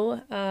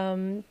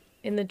window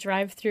in the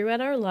drive-through at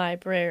our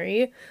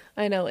library.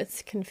 I know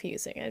it's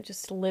confusing. I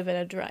just live at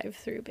a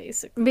drive-through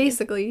basically.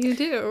 Basically, you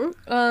do.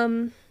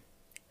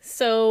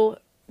 So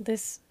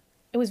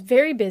it was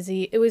very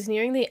busy. It was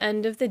nearing the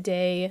end of the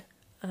day.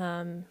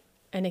 And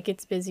it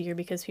gets busier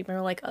because people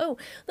are like, oh,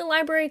 the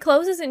library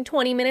closes in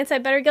 20 minutes. I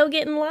better go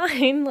get in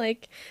line.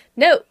 Like,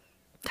 no.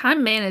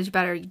 Time managed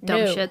better, you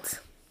dumb No. shits.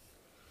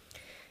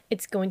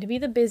 It's going to be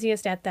the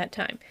busiest at that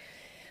time.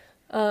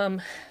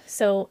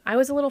 So I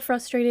was a little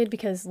frustrated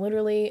because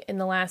literally in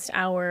the last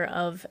hour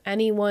of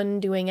anyone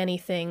doing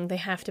anything, they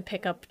have to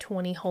pick up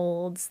 20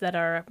 holds that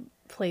are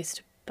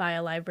placed by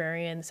a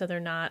librarian. So they're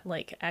not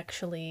like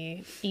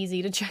actually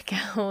easy to check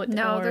out.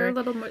 No, they're a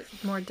little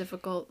more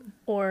difficult.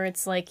 Or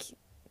it's like,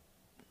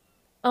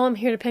 oh, I'm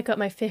here to pick up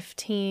my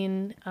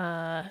 15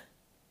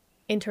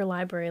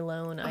 interlibrary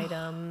loan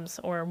items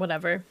or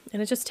whatever.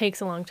 And it just takes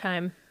a long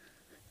time.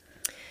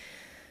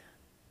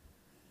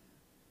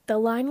 The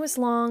line was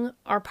long.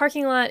 Our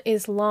parking lot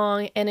is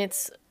long, and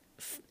it's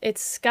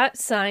got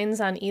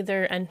signs on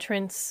either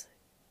entrance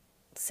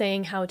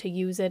saying how to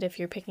use it if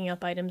you're picking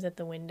up items at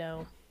the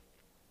window.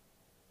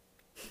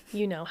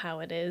 You know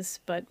how it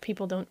is, but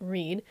people don't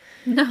read.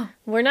 No.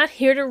 We're not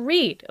here to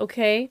read,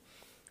 okay?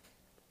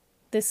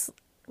 This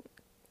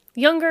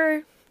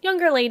younger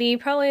lady,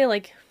 probably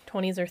like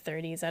 20s or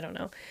 30s, I don't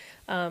know,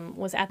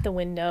 was at the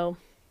window,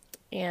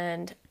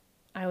 and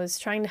I was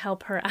trying to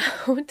help her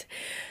out.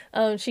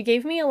 She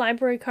gave me a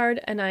library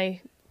card, and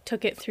I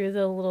took it through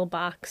the little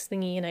box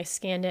thingy, and I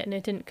scanned it, and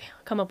it didn't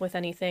come up with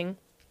anything.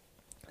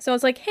 So I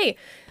was like, hey,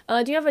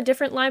 do you have a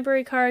different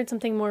library card,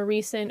 something more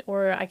recent,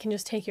 or I can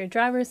just take your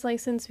driver's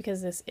license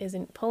because this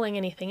isn't pulling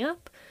anything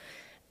up?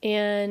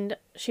 And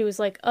she was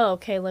like, oh,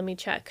 okay, let me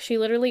check. She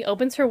literally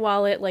opens her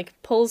wallet, like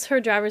pulls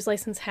her driver's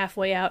license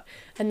halfway out,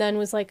 and then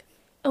was like,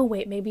 oh,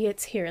 wait, maybe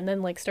it's here. And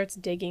then like starts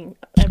digging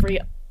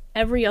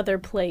every other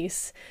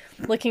place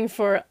looking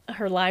for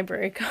her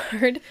library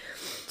card.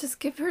 Just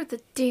give her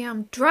the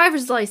damn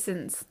driver's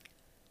license.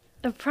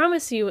 I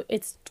promise you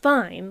it's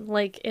fine.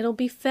 Like, it'll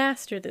be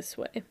faster this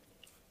way.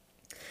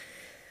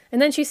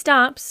 And then she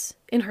stops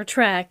in her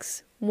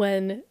tracks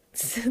when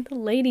the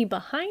lady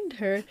behind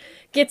her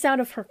gets out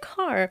of her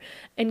car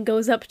and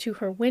goes up to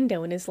her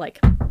window and is like,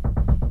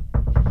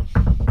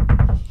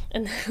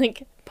 and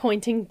like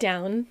pointing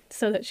down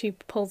so that she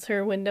pulls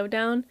her window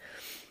down.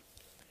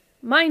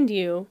 Mind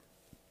you,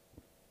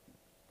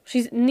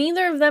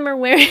 neither of them are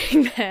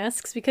wearing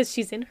masks because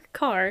she's in her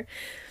car.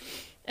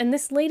 And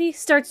this lady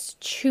starts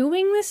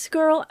chewing this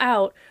girl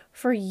out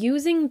for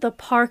using the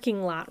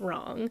parking lot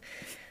wrong.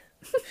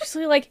 She's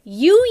like,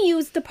 you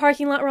used the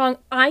parking lot wrong.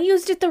 I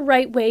used it the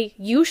right way.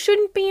 You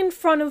shouldn't be in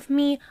front of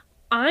me.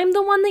 I'm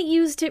the one that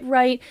used it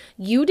right.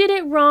 You did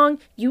it wrong.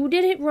 You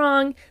did it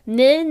wrong.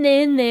 Nah,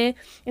 nah, nah.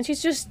 And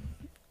she's just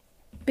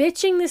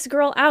bitching this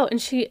girl out.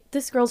 And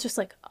this girl's just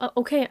like,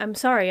 okay, I'm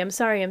sorry.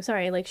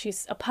 Like,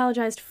 she's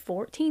apologized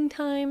 14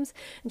 times.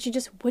 And she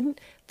just wouldn't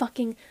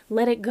fucking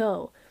let it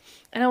go.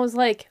 And I was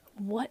like,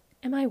 what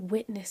am I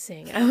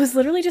witnessing? I was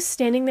literally just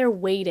standing there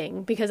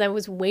waiting because I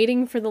was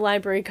waiting for the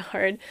library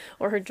card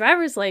or her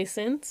driver's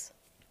license.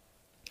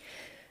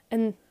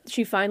 And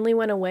she finally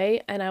went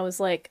away, and I was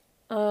like,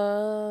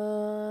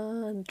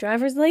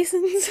 driver's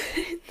license?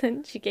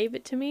 Then she gave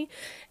it to me,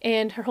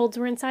 and her holds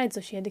were inside,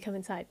 so she had to come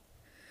inside.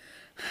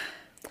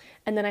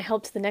 And then I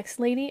helped the next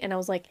lady, and I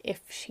was like,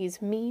 if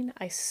she's mean,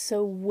 I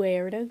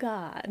swear to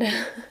God.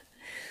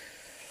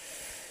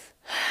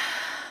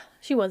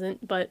 She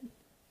wasn't, but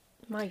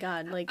my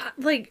God,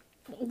 like,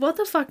 what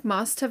the fuck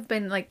must have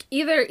been, like,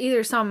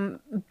 either some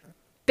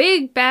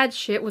big bad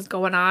shit was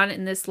going on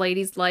in this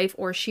lady's life,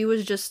 or she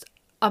was just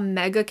a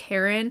mega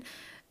Karen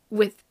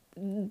with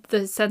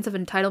the sense of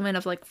entitlement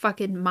of, like,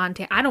 fucking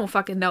Montana. I don't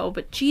fucking know,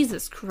 but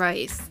Jesus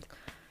Christ.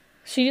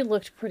 She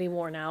looked pretty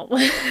worn out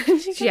when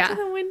she got to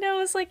the window. I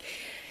was like,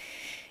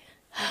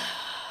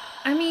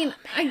 I mean,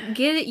 I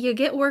get it. You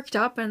get worked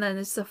up, and then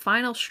it's the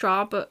final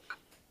straw, but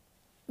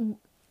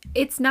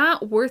it's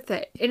not worth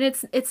it. And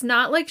it's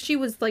not like she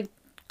was, like,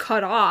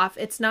 cut off.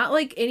 It's not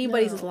like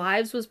anybody's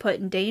lives was put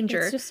in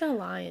danger. It's just a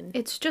line.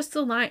 It's just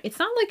a line. It's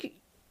not like...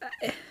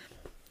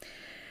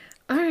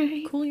 all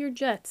right. Cool your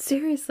jets.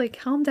 Seriously,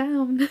 calm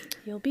down.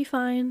 You'll be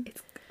fine.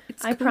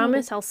 I cool.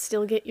 promise I'll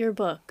still get your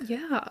book.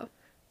 Yeah.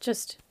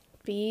 Just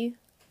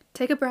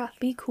take a breath.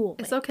 Be cool.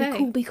 It's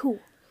okay. Be cool.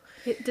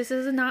 This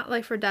is not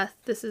life or death.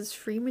 This is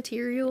free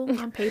material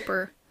on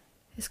paper.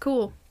 It's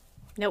cool.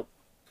 Nope.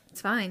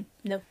 It's fine.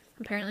 No.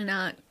 Apparently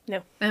not.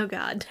 No. Oh,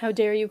 God. How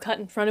dare you cut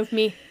in front of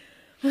me?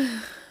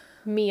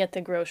 Me at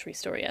the grocery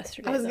store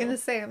yesterday. I was going to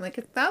say, I'm like,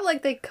 it's not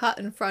like they cut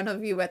in front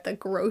of you at the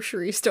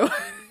grocery store.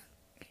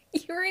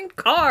 You're in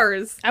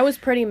cars. I was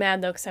pretty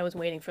mad, though, because I was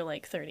waiting for,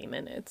 like, 30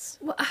 minutes.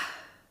 Well,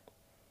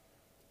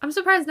 I'm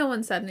surprised no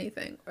one said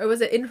anything. Or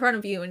was it in front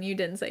of you and you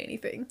didn't say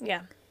anything?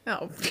 Yeah.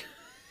 Oh.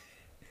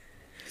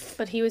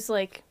 But he was,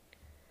 like,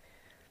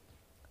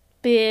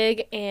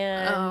 big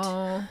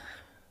and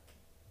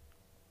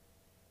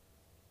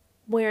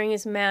wearing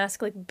his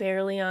mask, like,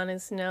 barely on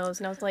his nose.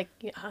 And I was like,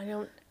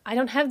 I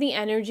don't have the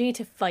energy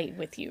to fight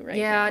with you right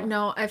now. Yeah,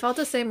 no, I felt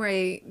the same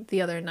way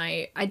the other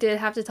night. I did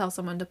have to tell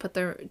someone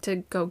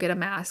to go get a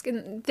mask,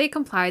 and they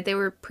complied. They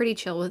were pretty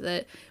chill with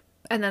it.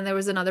 And then there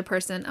was another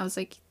person. I was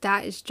like,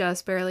 that is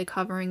just barely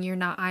covering. You're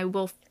not. I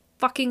will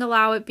fucking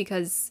allow it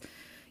because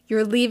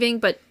you're leaving,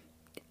 but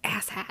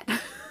asshat.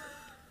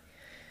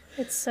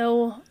 It's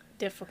so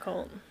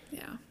difficult.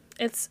 Yeah.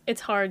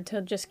 It's hard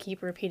to just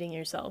keep repeating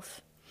yourself.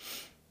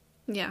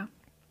 Yeah.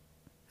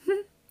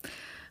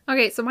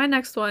 Okay, so my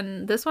next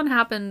one, this one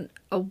happened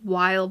a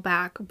while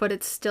back, but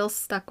it's still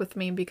stuck with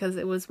me because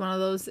it was one of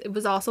those, it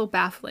was also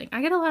baffling.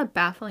 I get a lot of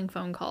baffling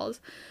phone calls.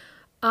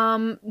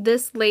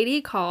 This lady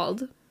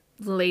called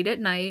late at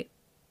night,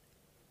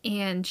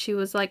 and she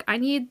was like, I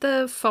need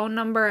the phone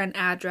number and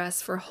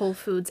address for Whole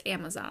Foods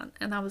Amazon.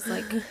 And I was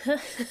like,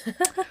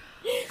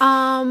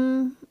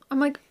 I'm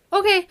like,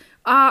 okay,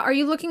 are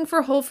you looking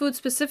for Whole Foods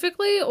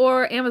specifically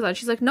or Amazon?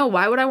 She's like, no,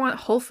 why would I want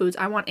Whole Foods?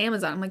 I want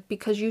Amazon. I'm like,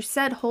 because you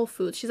said Whole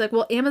Foods. She's like,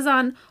 well,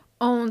 Amazon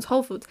owns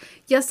Whole Foods.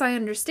 Yes, I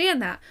understand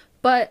that,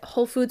 but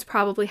Whole Foods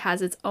probably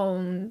has its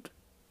own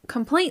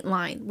complaint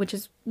line, which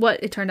is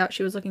what it turned out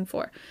she was looking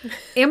for.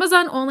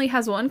 Amazon only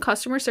has one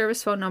customer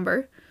service phone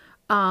number.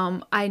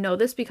 I know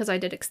this because I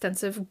did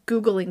extensive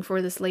Googling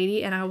for this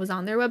lady, and I was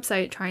on their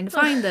website trying to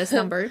find this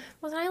number.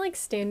 Wasn't I, like,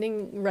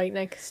 standing right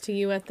next to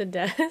you at the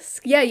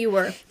desk? Yeah, you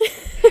were.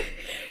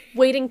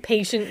 Waiting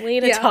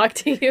patiently to talk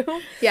to you.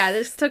 Yeah,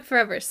 this took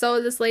forever.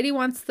 So this lady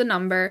wants the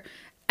number,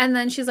 and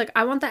then she's like,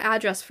 I want the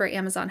address for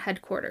Amazon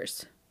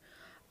headquarters.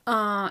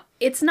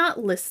 It's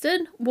not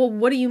listed. Well,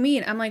 what do you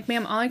mean? I'm like,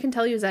 ma'am, all I can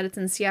tell you is that it's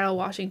in Seattle,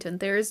 Washington.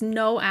 There is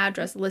no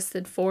address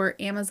listed for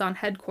Amazon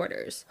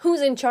headquarters.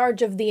 Who's in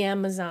charge of the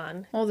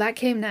Amazon? Well, that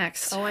came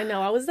next. Oh, I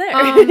know. I was there.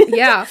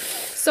 Yeah.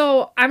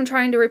 So I'm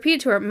trying to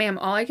repeat to her, ma'am,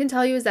 all I can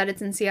tell you is that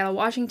it's in Seattle,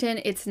 Washington.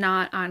 It's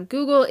not on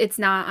Google. It's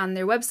not on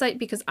their website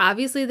because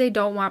obviously they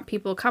don't want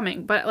people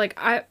coming. But, like,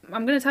 I'm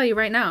going to tell you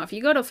right now, if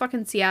you go to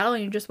fucking Seattle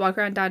and you just walk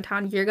around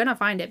downtown, you're going to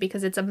find it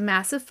because it's a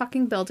massive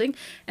fucking building.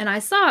 And I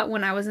saw it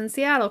when I was in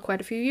Seattle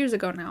quite a few years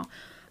ago now.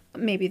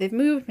 Maybe they've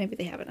moved, maybe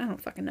they haven't. I don't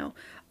fucking know.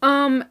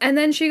 And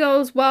then she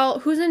goes, well,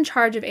 who's in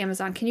charge of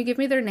Amazon? Can you give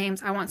me their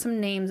names? I want some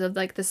names of,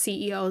 like, the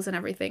CEOs and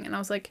everything. And I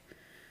was like,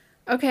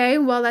 okay,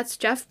 well, that's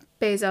Jeff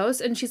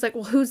Bezos. And she's like,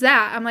 well, who's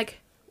that? I'm like,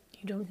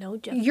 you don't know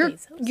Jeff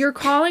Bezos? You're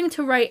calling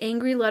to write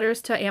angry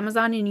letters to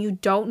Amazon and you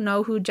don't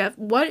know who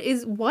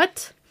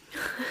what?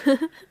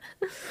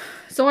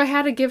 So I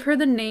had to give her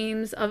the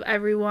names of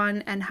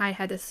everyone, and I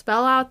had to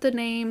spell out the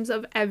names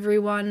of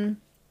everyone.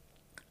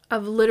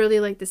 of literally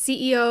like the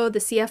CEO, the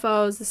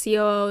CFOs, the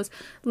COOs.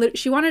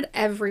 She wanted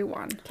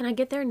everyone. Can I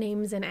get their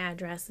names and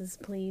addresses,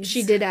 please?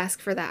 She did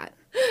ask for that.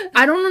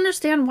 I don't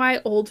understand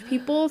why old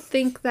people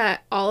think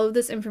that all of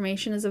this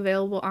information is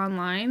available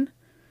online.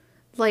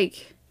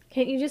 Like,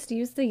 can't you just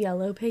use the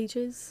yellow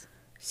pages?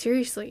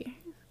 Seriously.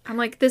 I'm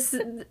like, this,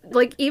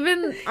 like,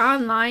 even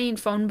online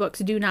phone books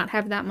do not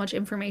have that much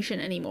information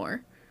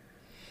anymore.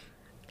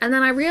 And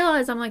then I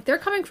realized, I'm like, they're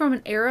coming from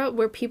an era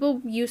where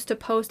people used to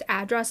post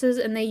addresses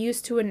and they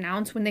used to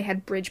announce when they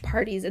had bridge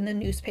parties in the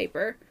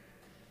newspaper.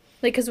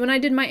 Like, because when I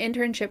did my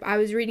internship, I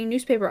was reading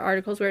newspaper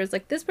articles where it's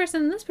like, this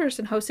person and this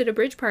person hosted a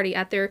bridge party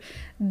at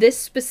this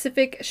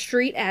specific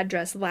street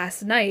address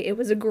last night. It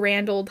was a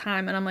grand old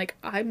time. And I'm like,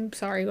 I'm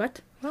sorry,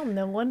 what? Well,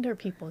 no wonder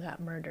people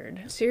got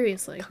murdered.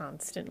 Seriously.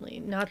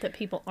 Constantly. Not that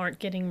people aren't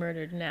getting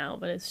murdered now,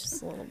 but it's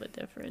just a little bit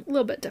different. A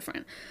little bit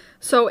different.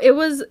 So it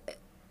was,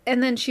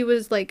 and then she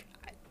was like,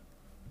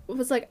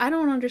 I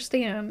don't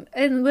understand.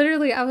 And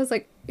literally I was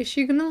like, is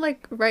she gonna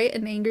like write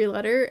an angry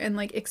letter and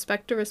like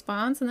expect a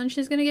response? And then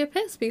she's gonna get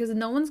pissed because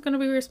no one's gonna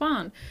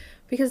respond.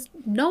 Because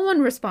no one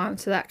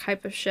responds to that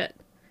type of shit.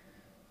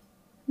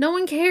 No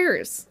one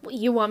cares.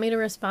 You want me to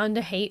respond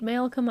to hate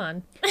mail? Come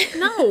on.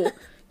 No.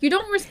 You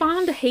don't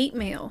respond to hate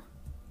mail.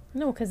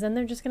 No, because then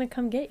they're just gonna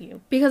come get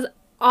you. Because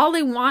all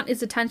they want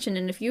is attention,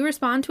 and if you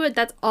respond to it,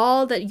 that's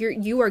all that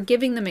you are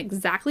giving them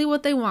exactly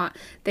what they want.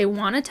 They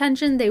want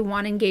attention, they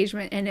want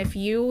engagement, and if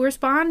you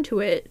respond to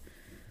it,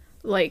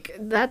 like,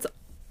 that's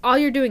all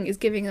you're doing is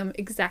giving them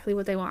exactly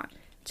what they want.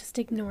 Just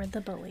ignore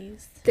the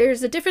bullies.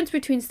 There's a difference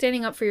between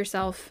standing up for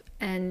yourself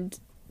and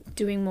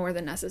doing more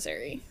than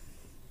necessary.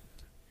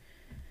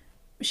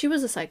 She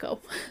was a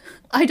psycho.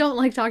 I don't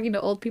like talking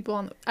to old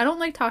people I don't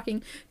like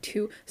talking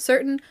to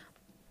certain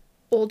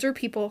older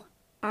people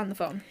on the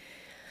phone.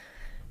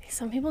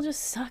 Some people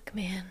just suck,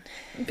 man.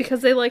 Because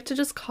they like to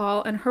just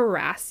call and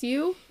harass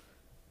you.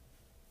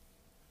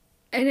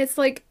 And it's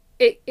like,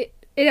 it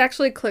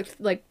actually clicked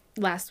like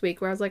last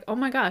week where I was like, oh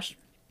my gosh.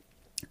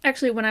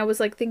 Actually, when I was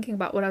like thinking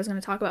about what I was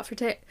going to talk about for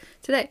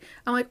today,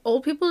 I'm like,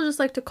 old people just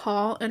like to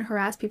call and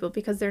harass people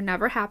because they're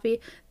never happy.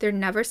 They're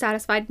never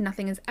satisfied.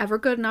 Nothing is ever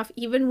good enough.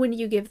 Even when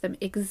you give them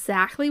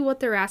exactly what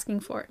they're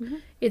asking for,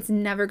 it's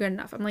never good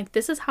enough. I'm like,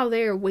 this is how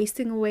they are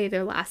wasting away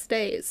their last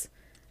days.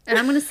 And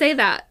I'm going to say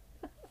that.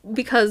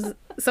 Because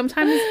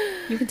sometimes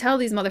you can tell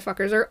these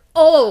motherfuckers are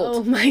old.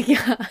 Oh my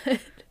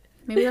god.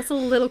 Maybe that's a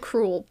little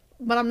cruel,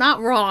 but I'm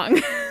not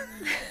wrong.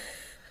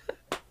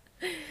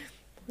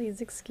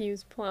 Please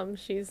excuse Plum.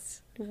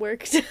 She's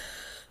worked.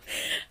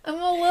 I'm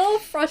a little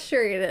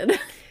frustrated.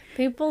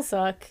 People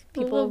suck.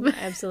 People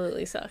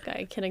absolutely suck.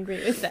 I can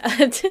agree with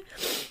that.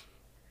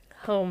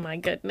 Oh my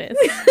goodness.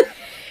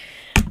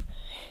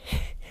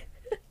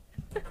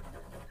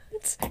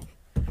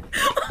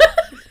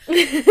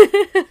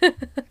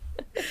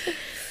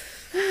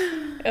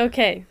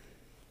 Okay.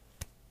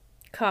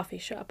 Coffee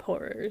shop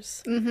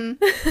horrors.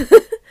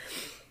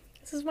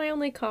 This is my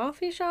only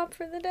coffee shop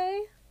for the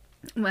day.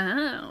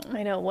 Wow.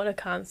 I know, what a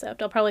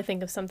concept. I'll probably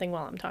think of something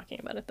while I'm talking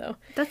about it, though.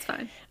 That's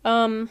fine.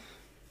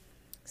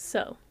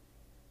 So.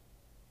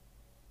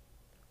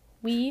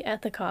 We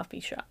at the coffee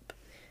shop.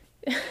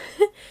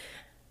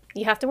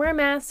 You have to wear a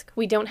mask.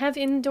 We don't have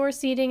indoor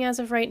seating as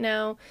of right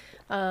now.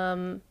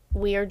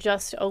 We are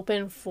just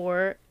open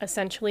for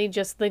essentially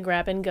just the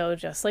grab and go,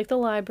 just like the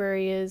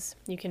library is.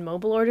 You can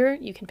mobile order,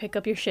 you can pick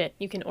up your shit.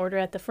 You can order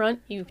at the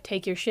front, you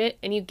take your shit,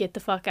 and you get the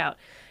fuck out.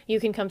 You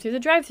can come through the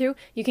drive-thru,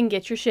 you can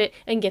get your shit,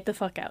 and get the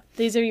fuck out.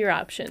 These are your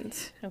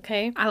options,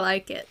 okay? I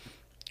like it.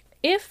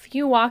 If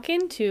you walk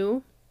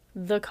into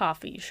the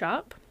coffee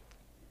shop,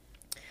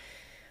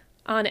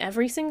 on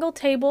every single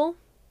table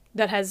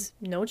that has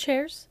no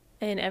chairs,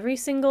 and every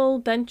single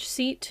bench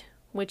seat,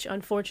 which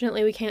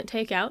unfortunately we can't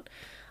take out,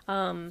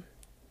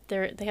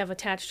 they have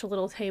attached to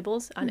little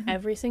tables. On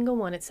every single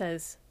one it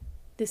says,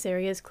 this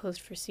area is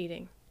closed for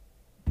seating.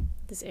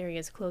 This area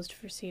is closed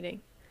for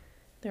seating.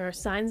 There are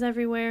signs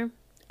everywhere.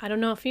 I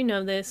don't know if you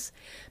know this,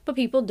 but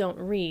people don't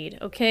read,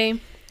 okay?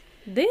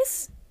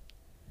 This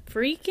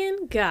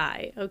freaking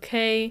guy,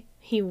 okay?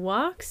 He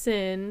walks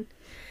in.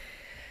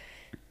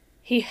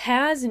 He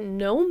has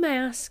no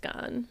mask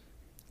on.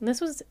 And this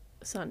was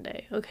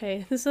Sunday,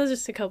 okay? This was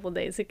just a couple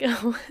days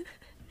ago.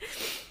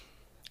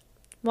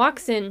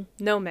 Walks in,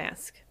 no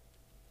mask.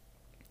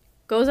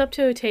 Goes up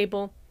to a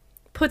table,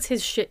 puts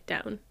his shit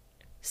down,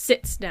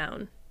 sits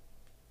down.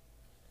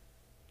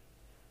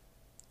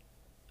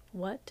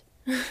 What?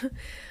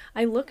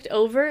 I looked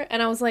over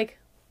and I was like,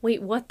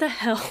 wait, what the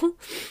hell?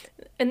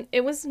 And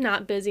it was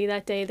not busy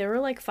that day. There were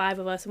like 5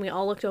 of us and we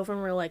all looked over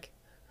and we were like,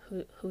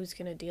 who's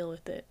gonna deal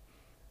with it?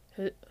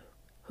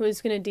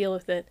 Who's gonna deal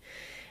with it?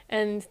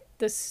 And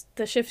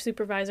the shift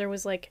supervisor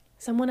was like,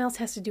 someone else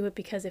has to do it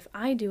because if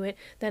I do it,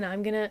 then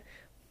I'm gonna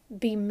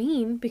be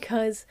mean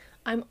because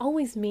I'm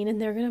always mean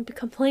and they're gonna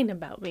complain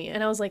about me.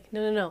 And I was like,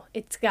 no,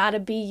 it's gotta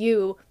be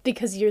you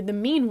because you're the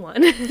mean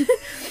one.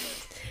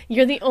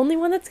 You're the only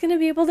one that's gonna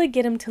be able to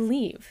get him to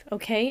leave,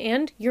 okay?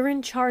 And you're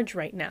in charge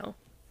right now.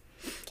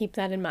 Keep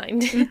that in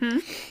mind.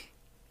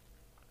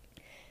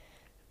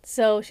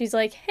 So she's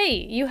like, hey,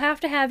 you have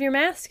to have your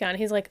mask on.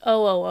 He's like,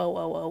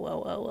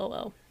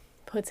 oh.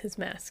 Puts his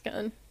mask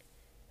on.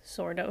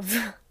 Sort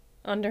of.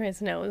 Under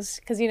his nose.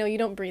 Because, you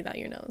don't breathe out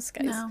your nose,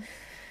 guys. No.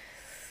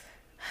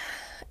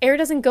 Air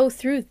doesn't go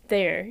through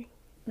there.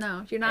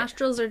 No, your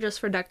nostrils are just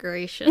for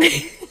decoration.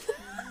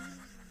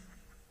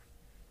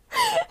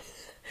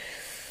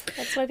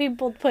 That's why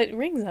people put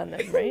rings on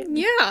them, right?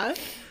 Yeah.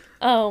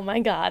 Oh my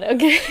god,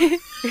 okay.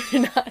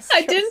 Your nostrils.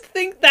 I didn't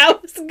think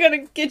that was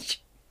gonna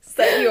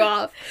set you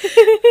off.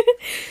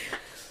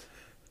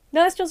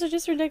 Nostrils are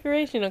just for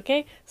decoration,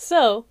 okay?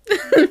 So,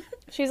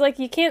 she's like,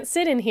 you can't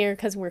sit in here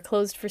because we're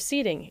closed for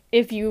seating.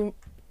 If you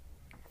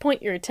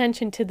point your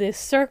attention to this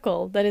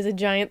circle that is a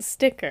giant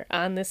sticker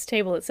on this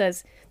table, it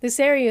says, this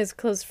area is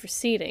closed for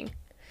seating.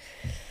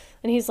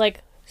 And he's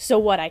like, so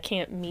what, I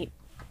can't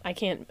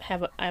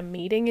have a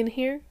meeting in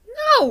here?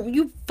 No,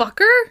 you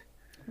fucker.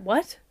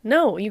 What?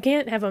 No, you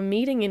can't have a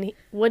meeting in.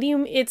 What do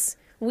you?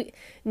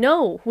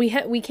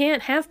 We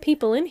can't have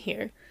people in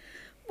here.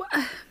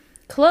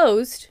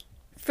 Closed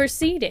for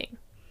seating.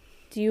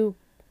 Can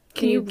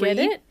you get read?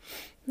 it?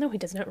 No, he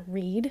does not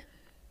read.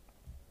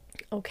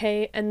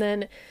 Okay, and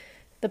then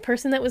the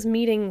person that was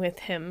meeting with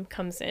him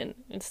comes in.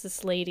 It's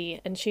this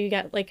lady, and she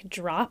got like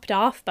dropped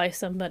off by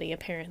somebody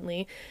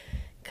apparently,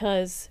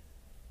 because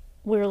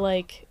we're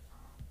like.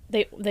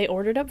 They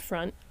ordered up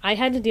front. I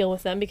had to deal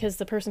with them because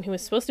the person who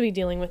was supposed to be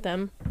dealing with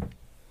them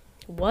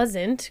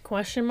wasn't, ?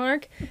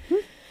 Mm-hmm.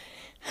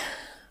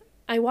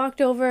 I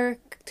walked over,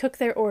 took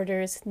their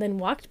orders, then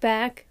walked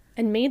back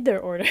and made their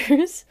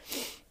orders.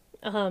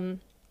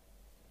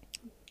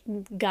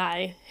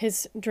 Guy,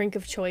 his drink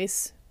of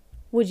choice,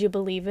 would you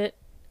believe it?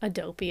 A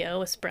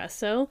Doppio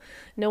espresso.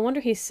 No wonder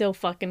he's so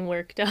fucking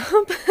worked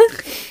up.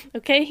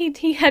 Okay,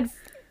 he had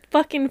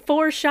fucking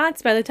 4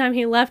 shots by the time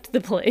he left the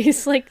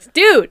place. Like,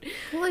 dude.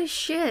 Holy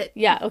shit.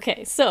 Yeah,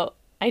 okay. So,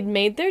 I'd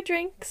made their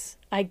drinks.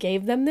 I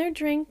gave them their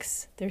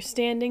drinks. They're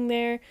standing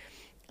there.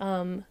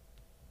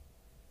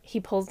 He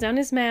pulls down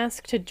his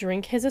mask to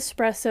drink his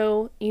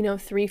espresso,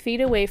 3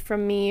 feet away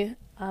from me,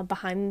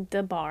 behind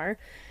the bar.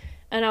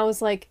 And I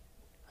was like,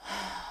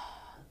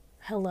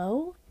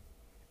 hello?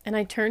 And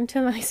I turned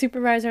to my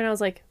supervisor and I was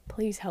like,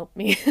 please help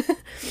me.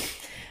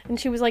 And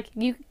she was like,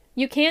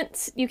 you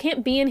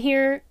can't be in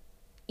here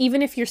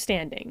even if you're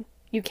standing.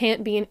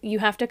 You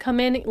have to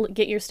come in,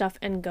 get your stuff,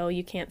 and go.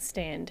 You can't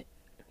stand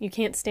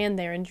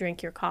there and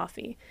drink your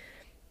coffee.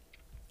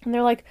 And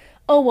they're like,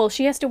 oh, well,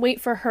 she has to wait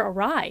for her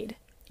ride.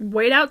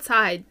 Wait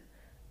outside.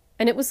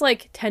 And it was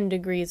like 10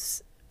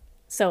 degrees.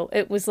 So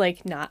it was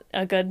like not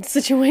a good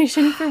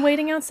situation for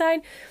waiting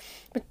outside.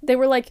 But they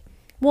were like,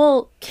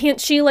 well,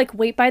 can't she like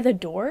wait by the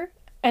door?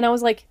 And I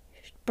was like,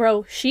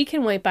 bro, she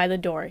can wait by the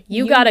door.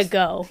 You gotta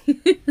go.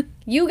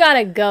 You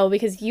gotta go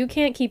because you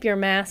can't keep your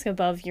mask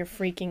above your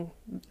freaking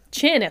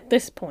chin at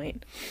this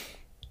point.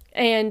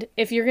 And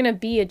if you're gonna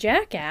be a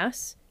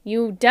jackass,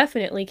 you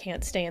definitely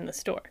can't stay in the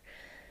store.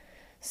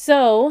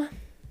 So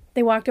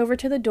they walked over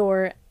to the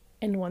door,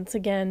 and once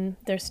again,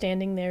 they're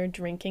standing there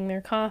drinking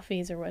their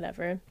coffees or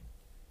whatever.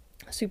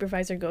 The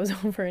supervisor goes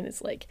over and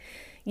is like,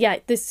 yeah,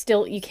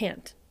 you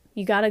can't.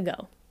 You gotta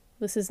go.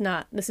 This is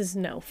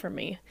no for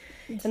me.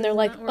 And they're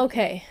like,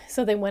 okay.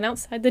 So they went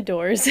outside the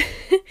doors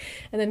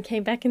and then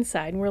came back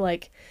inside. And we're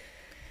like,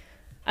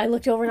 I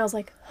looked over and I was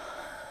like,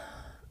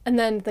 and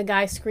then the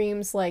guy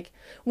screams like,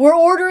 we're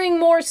ordering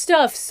more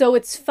stuff, so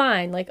it's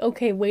fine. Like,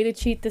 okay, way to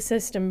cheat the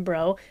system,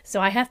 bro. So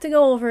I have to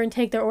go over and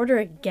take their order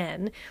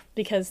again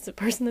because the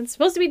person that's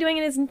supposed to be doing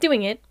it isn't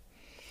doing it.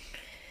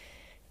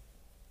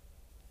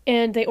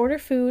 And they order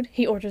food.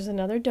 He orders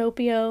another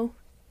Doppio.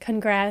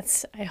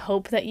 Congrats. I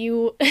hope that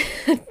you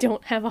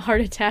don't have a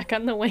heart attack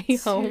on the way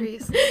home.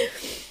 Seriously.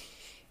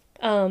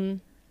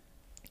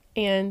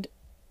 And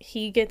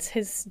he gets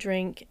his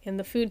drink, and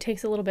the food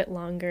takes a little bit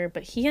longer,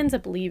 but he ends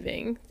up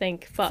leaving.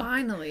 Thank fuck.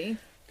 Finally.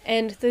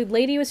 And the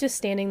lady was just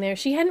standing there.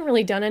 She hadn't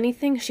really done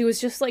anything. She was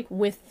just, like,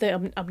 with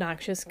the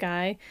obnoxious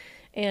guy.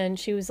 And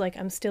she was like,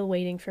 I'm still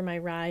waiting for my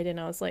ride.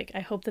 And I was like, I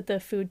hope that the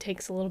food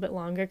takes a little bit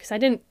longer. Because I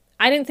didn't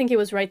think it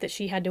was right that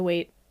she had to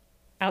wait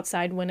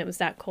outside when it was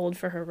that cold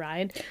for her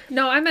ride.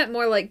 No, I meant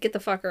more like, get the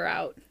fucker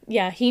out.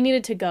 Yeah, he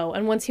needed to go.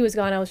 And once he was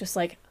gone, I was just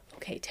like,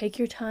 okay, take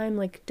your time.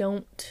 Like,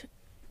 don't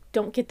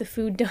get the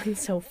food done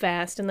so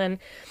fast. And then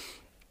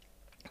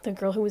the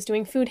girl who was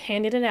doing food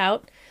handed it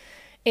out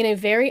in a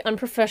very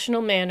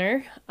unprofessional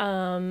manner.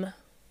 And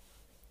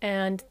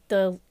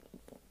the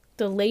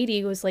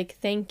lady was like,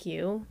 thank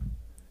you.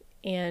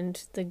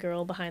 And the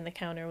girl behind the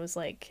counter was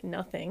like,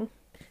 nothing,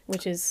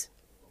 which is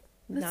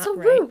That's not so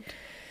right. rude.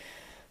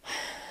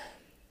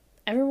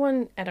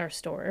 Everyone at our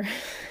store.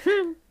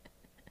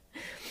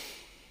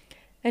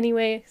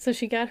 Anyway, so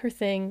she got her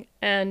thing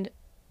and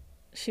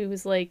she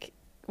was like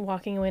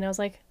walking away and I was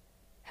like,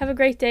 have a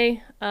great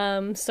day.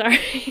 Sorry.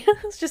 I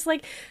was just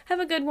like, have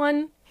a good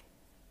one.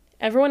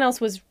 Everyone else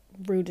was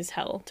rude as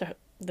hell to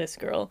this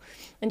girl.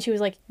 And she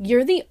was like,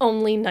 you're the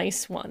only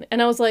nice one.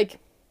 And I was like,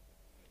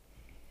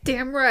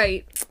 damn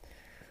right.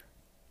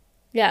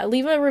 Yeah,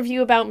 leave a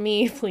review about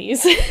me,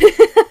 please.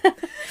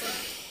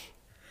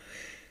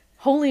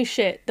 Holy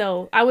shit,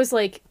 though. I was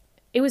like,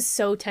 it was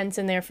so tense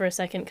in there for a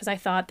second because I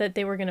thought that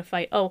they were going to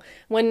fight. Oh,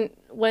 when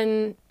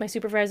my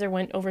supervisor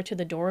went over to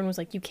the door and was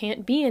like, you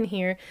can't be in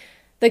here,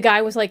 the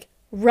guy was like,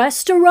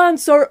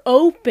 restaurants are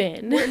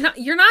open.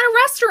 You're not a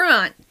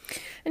restaurant.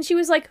 And she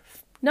was like,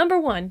 number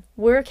 1,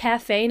 we're a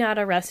cafe, not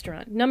a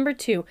restaurant. Number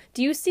 2,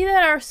 do you see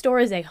that our store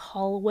is a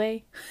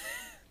hallway?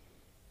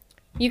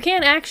 You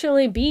can't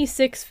actually be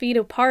 6 feet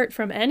apart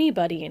from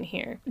anybody in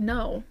here.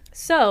 No.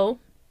 So,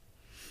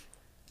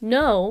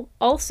 no,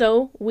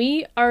 also,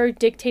 we are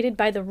dictated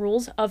by the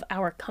rules of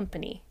our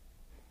company.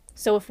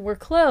 So if we're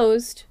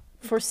closed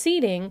for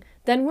seating,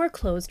 then we're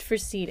closed for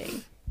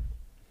seating.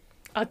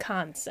 A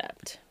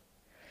concept.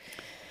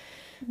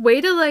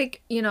 Way to,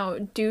 like, you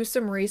know, do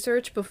some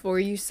research before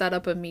you set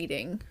up a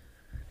meeting.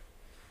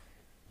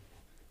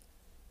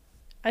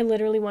 I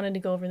literally wanted to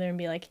go over there and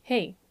be like,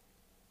 hey,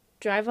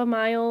 drive a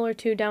mile or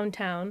 2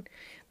 downtown.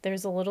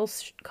 There's a little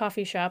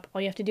coffee shop.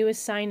 All you have to do is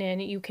sign in.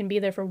 You can be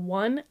there for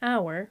 1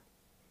 hour.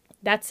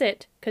 That's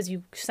it, because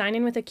you sign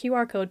in with a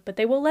QR code, but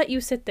they will let you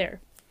sit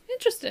there.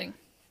 Interesting.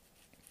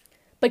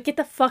 But get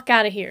the fuck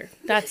out of here.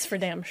 That's for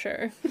damn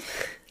sure.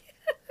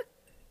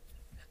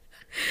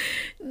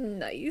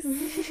 Nice.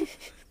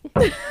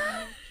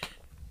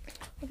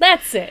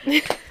 That's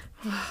it.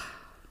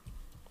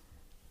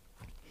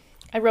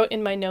 I wrote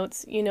in my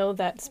notes, you know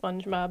that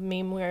SpongeBob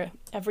meme where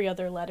every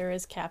other letter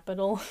is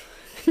capital?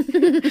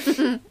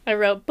 I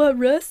wrote, but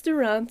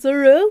restaurants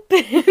are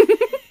open.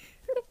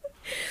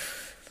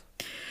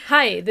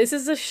 Hi, this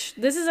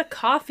is a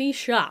coffee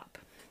shop.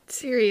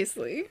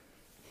 Seriously.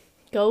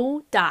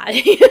 Go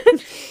die.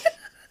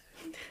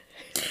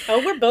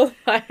 Oh, we're both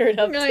fired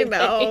up today. I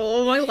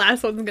know. My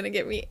last one's gonna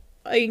get me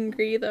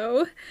angry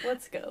though.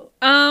 Let's go.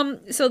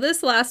 So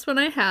this last one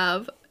I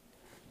have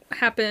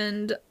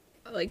happened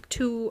like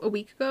 2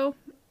 weeks ago.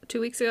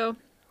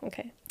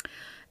 Okay.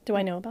 Do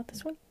I know about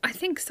this one? I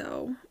think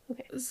so.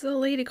 Okay. It's a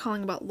lady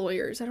calling about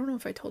lawyers. I don't know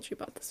if I told you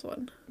about this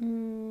one.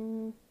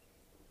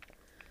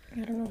 I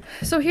don't know.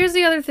 So here's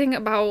the other thing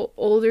about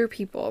older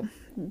people.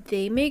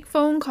 They make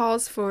phone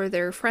calls for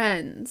their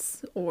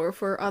friends or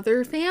for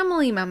other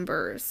family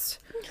members.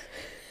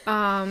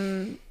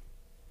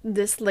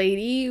 This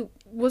lady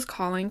was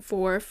calling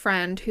for a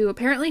friend who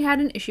apparently had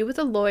an issue with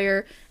a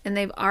lawyer and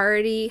had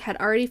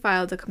already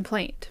filed a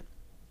complaint.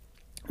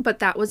 But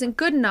that wasn't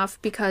good enough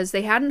because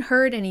they hadn't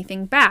heard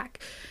anything back.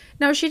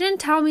 Now, she didn't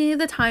tell me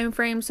the time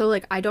frame, so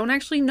like I don't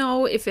actually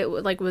know if it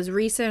was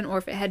recent or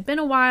if it had been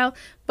a while,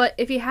 but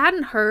if you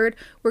hadn't heard,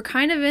 we're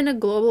kind of in a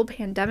global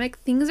pandemic.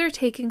 Things are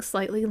taking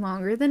slightly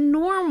longer than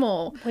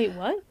normal. Wait,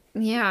 what?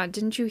 Yeah,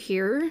 didn't you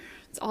hear?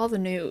 It's all the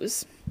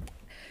news.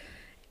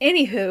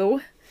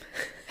 Anywho,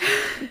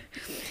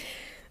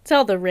 it's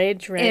all the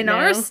rage right in now.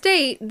 our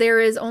state,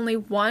 there is only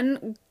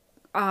one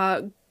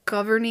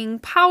governing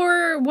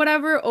power,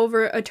 whatever,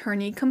 over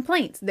attorney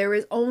complaints. There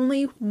is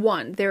only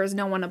one. There is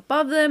no one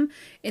above them.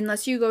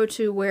 Unless you go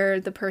to where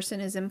the person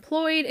is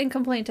employed and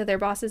complain to their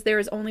bosses, there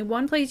is only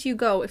one place you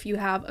go if you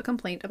have a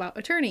complaint about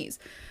attorneys.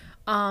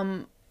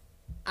 I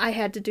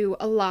had to do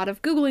a lot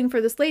of Googling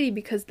for this lady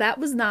because that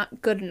was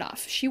not good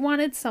enough. She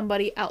wanted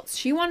somebody else.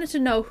 She wanted to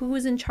know who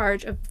was in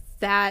charge of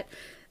that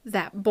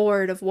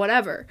board of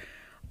whatever.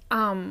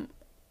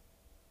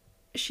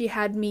 She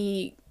had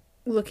me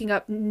looking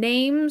up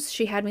names,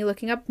 she had me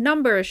looking up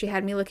numbers, she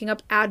had me looking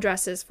up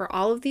addresses for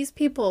all of these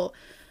people,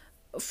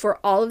 for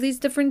all of these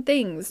different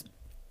things.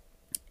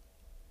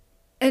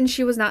 And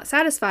she was not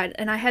satisfied.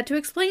 And I had to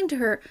explain to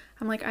her,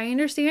 I'm like, I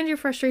understand your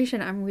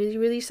frustration. I'm really,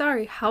 really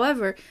sorry.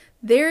 However,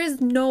 there is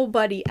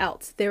nobody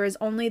else. There is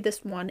only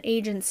this one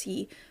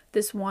agency,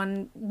 this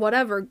one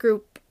whatever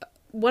group,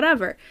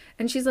 whatever.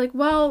 And she's like,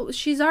 well,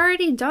 she's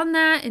already done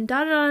that and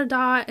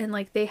da-da-da-da, and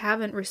like they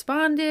haven't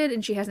responded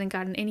and she hasn't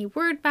gotten any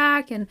word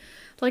back. And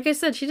like I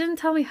said, she didn't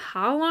tell me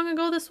how long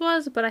ago this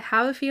was, but I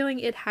have a feeling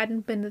it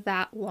hadn't been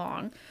that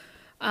long.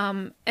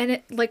 And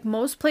it, like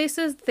most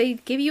places, they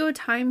give you a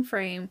time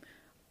frame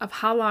of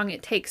how long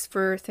it takes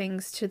for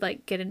things to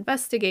like get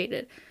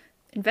investigated.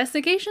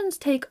 Investigations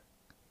take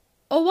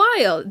a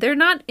while. They're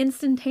not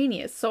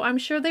instantaneous. So I'm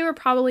sure they were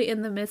probably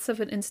in the midst of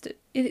an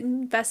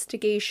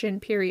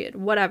investigation period,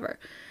 whatever.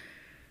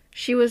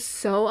 She was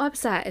so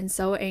upset and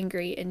so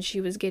angry, and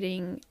she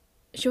wasn't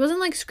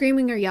like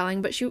screaming or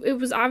yelling, but it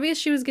was obvious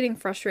she was getting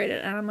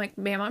frustrated. And I'm like,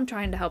 ma'am, I'm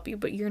trying to help you,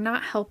 but you're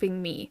not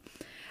helping me.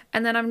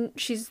 And then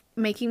she's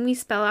making me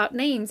spell out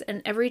names,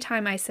 and every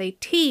time I say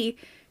T,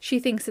 she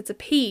thinks it's a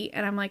P,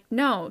 and I'm like,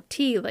 no,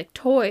 T, like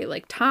toy,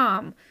 like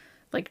Tom,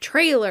 like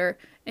trailer.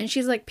 And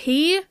she's like,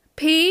 P,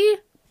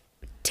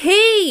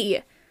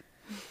 T.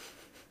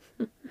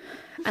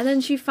 And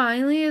then she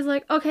finally is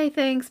like, okay,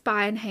 thanks,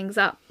 bye, and hangs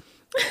up.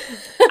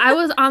 I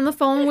was on the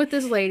phone with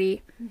this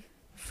lady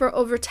for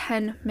over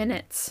 10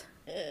 minutes.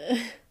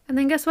 And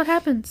then guess what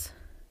happens?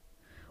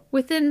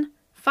 Within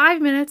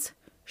 5 minutes,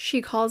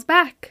 she calls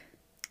back.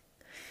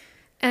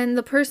 And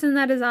the person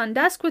that is on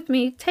desk with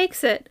me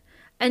takes it.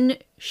 And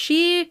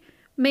she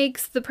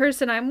makes the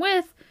person I'm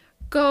with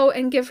go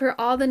and give her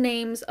all the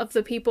names of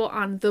the people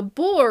on the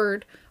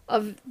board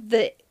of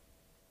the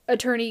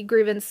Attorney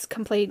Grievance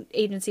Complaint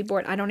Agency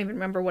Board. I don't even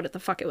remember what the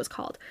fuck it was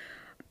called.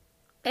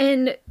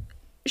 And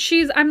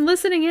I'm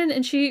listening in,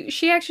 and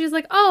she actually is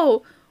like,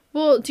 oh,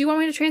 well, do you want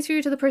me to transfer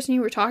you to the person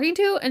you were talking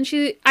to? And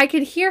I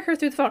could hear her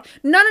through the phone.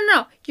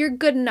 No, you're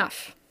good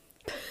enough.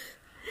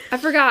 I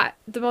forgot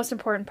the most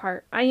important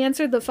part. I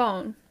answered the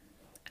phone,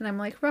 and I'm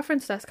like,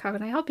 reference desk, how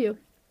can I help you?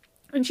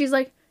 And she's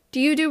like, do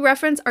you do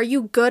reference? Are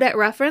you good at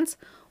reference?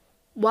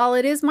 While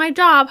it is my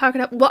job, how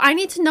can I... Well, I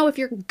need to know if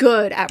you're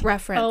good at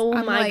reference. Oh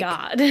I'm my like,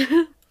 God.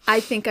 I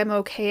think I'm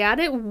okay at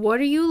it. What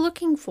are you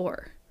looking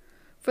for?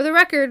 For the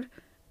record,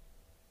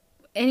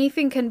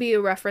 anything can be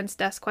a reference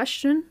desk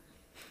question.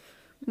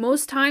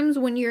 Most times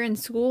when you're in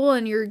school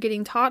and you're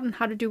getting taught on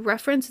how to do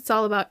reference, it's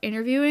all about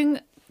interviewing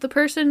the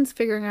person's,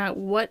 figuring out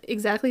what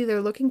exactly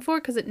they're looking for,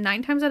 because it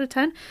 9 times out of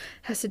 10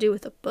 has to do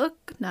with a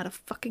book, not a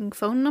fucking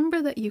phone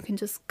number that you can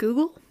just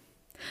Google.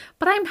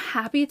 But I'm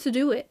happy to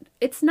do it.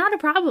 It's not a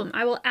problem.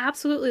 I will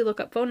absolutely look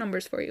up phone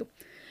numbers for you.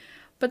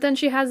 But then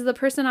she has the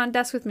person on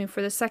desk with me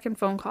for the second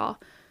phone call,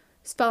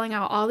 spelling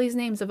out all these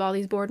names of all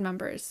these board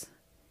members.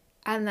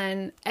 And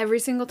then every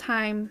single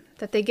time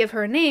that they give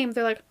her a name,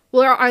 they're like,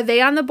 well, are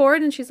they on the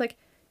board? And she's like,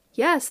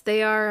 yes,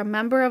 they are a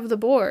member of the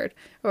board.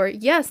 Or,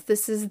 yes,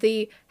 this is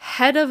the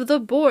head of the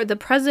board, the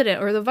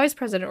president or the vice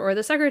president or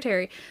the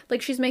secretary.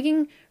 Like, she's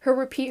making her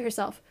repeat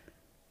herself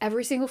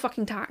every single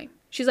fucking time.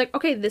 She's like,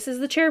 okay, this is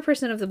the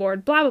chairperson of the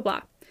board, blah, blah,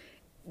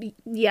 blah.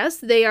 Yes,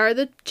 they are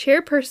the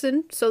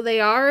chairperson, so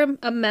they are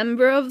a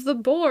member of the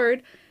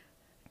board.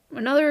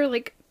 Another,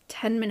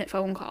 10-minute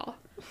phone call.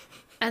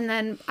 And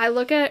then I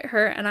look at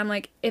her and I'm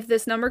like, if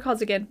this number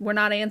calls again, we're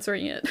not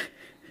answering it.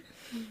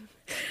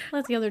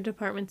 Let the other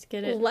departments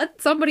get it.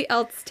 Let somebody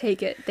else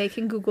take it. They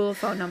can Google a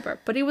phone number.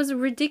 But it was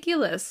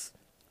ridiculous.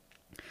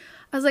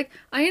 I was like,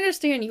 I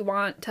understand you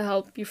want to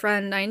help your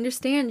friend. I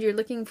understand you're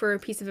looking for a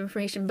piece of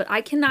information, but I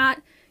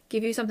cannot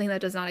give you something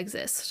that does not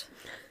exist.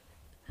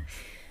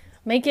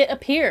 Make it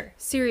appear.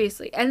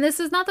 Seriously. And this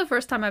is not the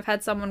first time I've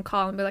had someone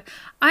call and be like,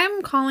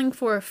 I'm calling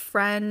for a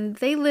friend.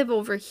 They live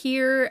over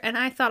here, and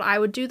I thought I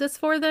would do this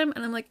for them.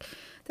 And I'm like,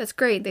 that's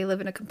great. They live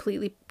in a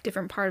completely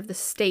different part of the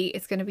state.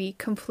 It's going to be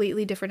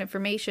completely different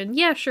information.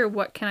 Yeah, sure.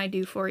 What can I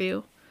do for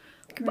you?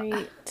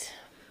 Great.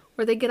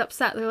 Or they get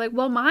upset. They're like,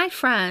 well, my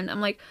friend.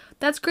 I'm like,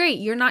 that's great.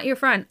 You're not your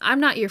friend. I'm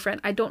not your friend.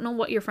 I don't know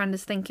what your friend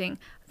is thinking.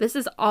 This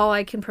is all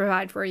I can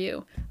provide for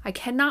you. I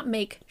cannot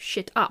make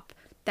shit up.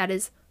 That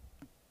is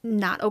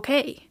not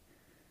okay.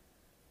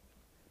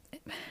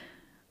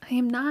 I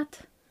am not.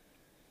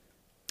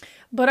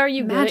 But are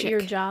you magic. good at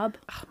your job?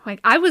 Oh, like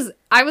I was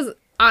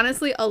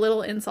honestly a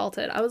little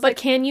insulted. I was But like,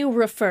 can you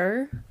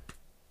refer?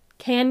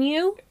 Can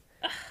you?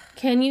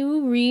 Can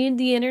you read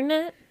the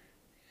internet?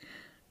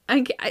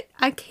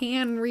 I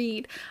can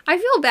read. I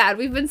feel bad.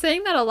 We've been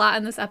saying that a lot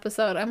in this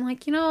episode. I'm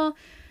like,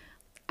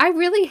 I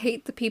really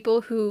hate the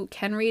people who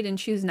can read and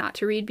choose not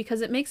to read,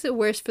 because it makes it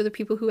worse for the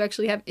people who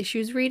actually have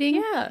issues reading.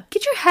 Yeah.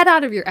 Get your head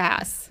out of your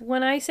ass.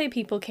 When I say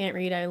people can't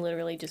read, I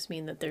literally just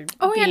mean that they're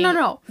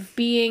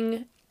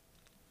being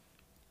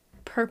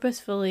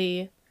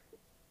purposefully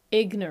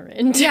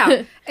ignorant.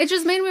 Yeah. It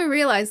just made me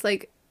realize,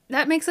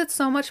 that makes it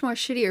so much more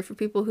shittier for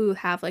people who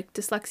have,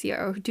 dyslexia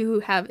or who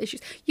have issues.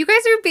 You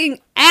guys are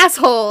being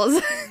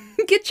assholes.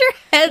 Get your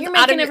heads You're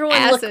out of making your everyone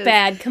asses. look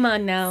bad. Come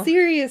on now.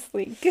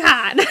 Seriously.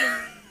 God.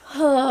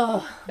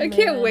 Oh, I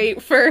can't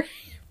wait for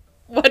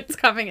what's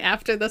coming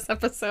after this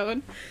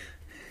episode.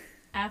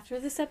 After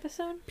this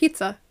episode?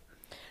 Pizza.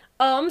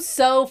 Oh, I'm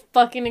so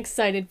fucking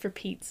excited for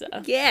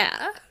pizza.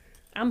 Yeah.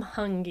 I'm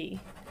hungry.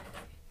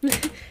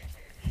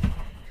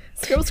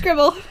 Scribble,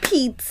 scribble.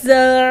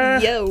 Pizza.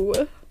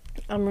 Yo.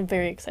 I'm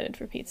very excited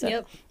for pizza.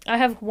 Yep. I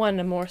have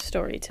one more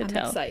story to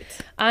tell. Excited.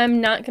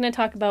 I'm not going to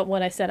talk about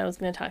what I said I was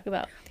going to talk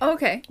about.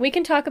 Okay. We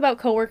can talk about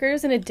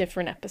coworkers in a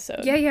different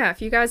episode. Yeah,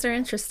 if you guys are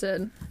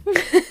interested.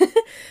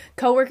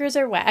 Coworkers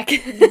are whack.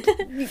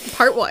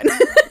 Part 1.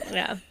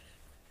 Yeah.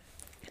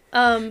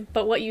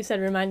 But what you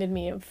said reminded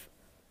me of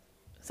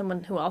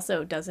someone who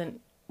also doesn't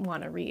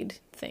want to read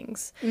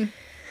things.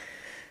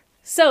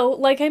 So,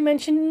 like I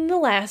mentioned in the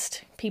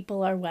last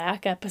People Are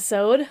Whack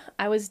episode,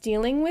 I was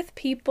dealing with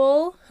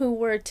people who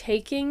were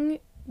taking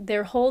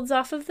their holds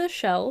off of the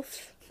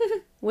shelf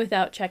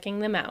without checking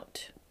them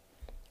out.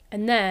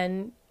 And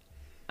then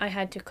I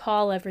had to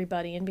call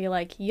everybody and be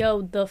like,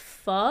 yo, the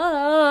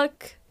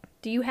fuck?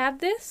 Do you have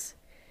this?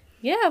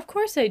 Yeah, of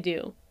course I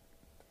do.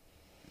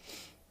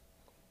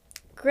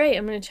 Great,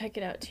 I'm going to check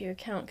it out to your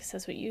account because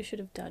that's what you should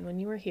have done when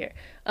you were here.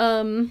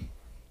 The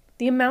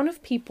amount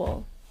of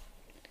people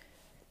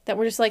that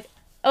were just like,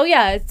 oh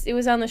yeah, it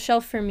was on the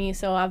shelf for me,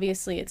 so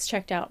obviously it's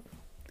checked out.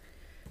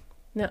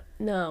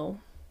 No,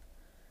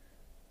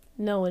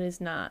 it is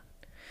not.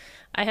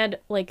 I had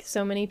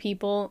so many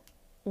people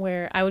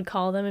where I would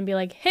call them and be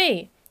like,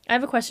 hey, I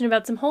have a question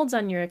about some holds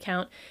on your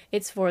account.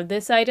 It's for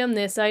this item,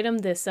 this item,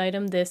 this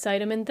item, this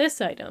item, and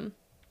this item.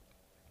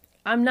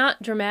 I'm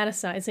not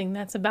dramatizing.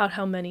 That's about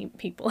how many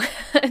people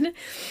had.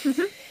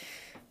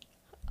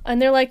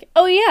 And they're like,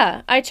 oh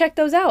yeah, I checked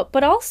those out.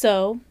 But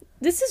also,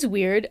 this is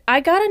weird. I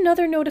got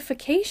another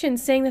notification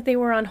saying that they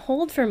were on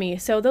hold for me.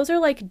 So those are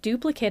like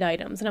duplicate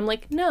items. And I'm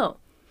like, no.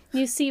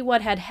 You see,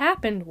 what had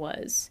happened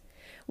was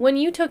when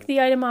you took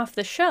the item off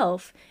the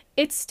shelf,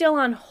 it's still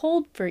on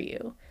hold for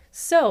you.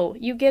 So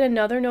you get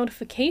another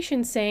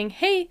notification saying,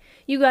 hey,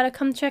 you got to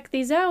come check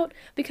these out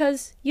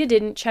because you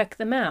didn't check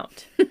them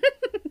out.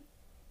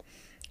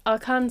 A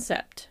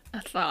concept.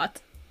 A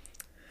thought.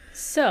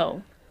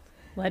 So,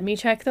 let me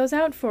check those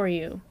out for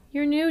you.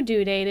 Your new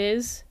due date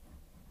is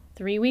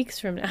 3 weeks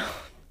from now.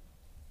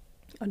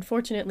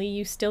 Unfortunately,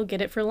 you still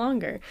get it for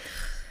longer.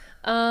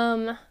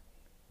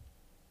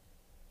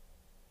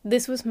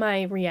 This was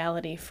my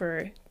reality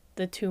for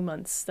the 2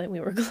 months that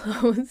we were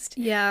closed.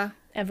 Yeah.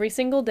 Every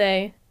single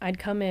day, I'd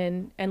come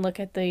in and look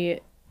at the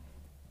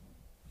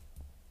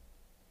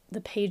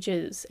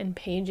pages and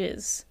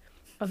pages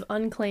of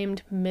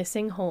unclaimed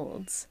missing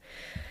holds.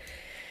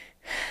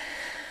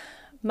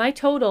 My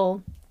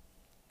total,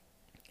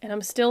 and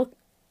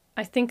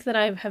I think that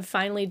I have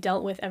finally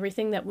dealt with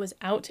everything that was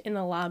out in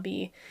the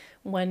lobby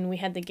when we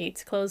had the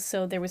gates closed,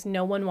 so there was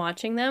no one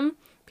watching them.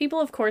 People,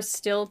 of course,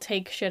 still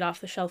take shit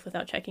off the shelf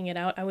without checking it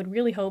out. I would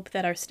really hope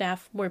that our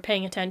staff were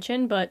paying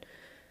attention, but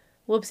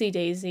whoopsie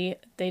daisy,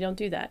 they don't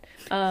do that.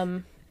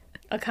 Another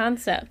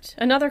concept.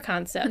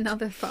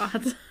 Another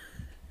thought.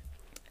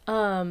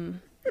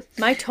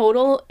 My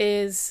total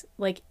is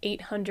like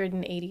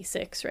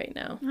 886 right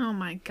now. Oh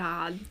my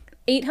god.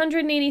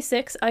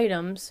 886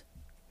 items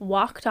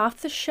walked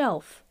off the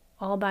shelf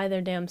all by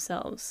their damn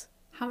selves.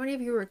 How many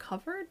have you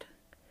recovered?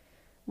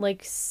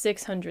 Like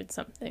 600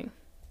 something.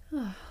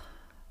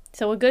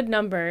 So a good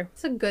number.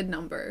 It's a good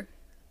number.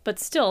 But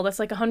still, that's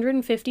like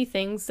 150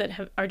 things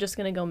that are just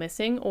going to go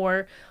missing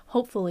or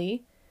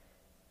hopefully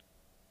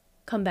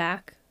come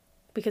back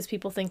because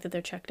people think that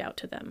they're checked out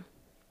to them.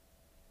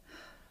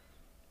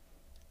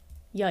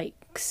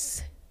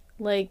 Yikes.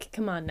 Like,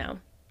 come on now.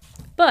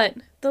 But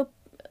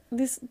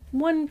this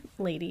one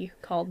lady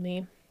called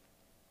me,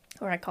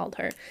 or I called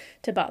her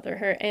to bother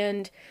her,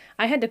 and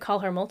I had to call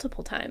her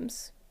multiple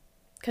times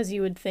because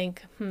you would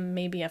think,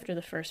 maybe after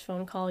the first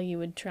phone call you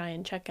would try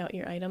and check out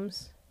your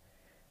items.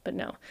 But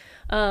no.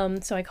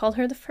 So I called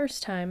her the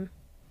first time,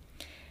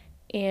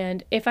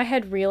 and if I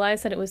had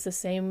realized that it was the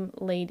same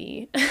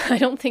lady, I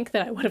don't think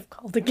that I would have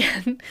called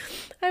again.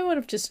 I would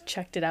have just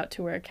checked it out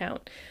to her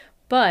account.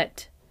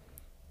 But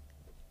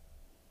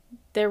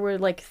there were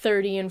like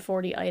 30 and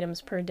 40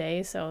 items per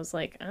day, so I was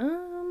like,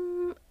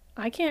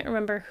 I can't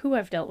remember who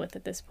I've dealt with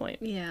at this point.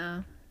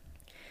 Yeah.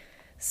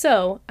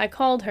 So I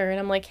called her and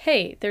I'm like,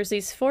 hey, there's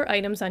these 4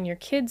 items on your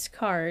kid's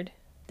card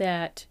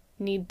that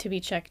need to be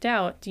checked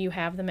out. Do you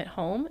have them at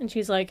home? And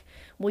she's like,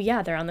 well,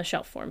 yeah, they're on the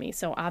shelf for me,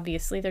 so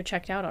obviously they're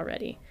checked out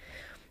already.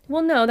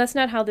 Well, no, that's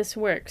not how this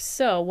works.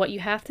 So what you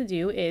have to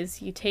do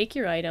is you take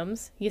your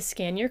items, you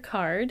scan your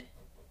card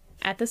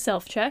at the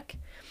self-check,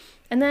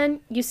 and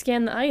then you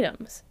scan the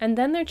items, and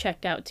then they're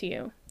checked out to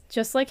you,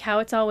 just like how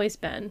it's always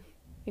been,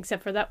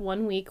 except for that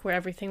 1 week where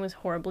everything was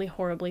horribly,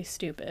 horribly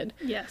stupid.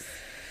 Yes.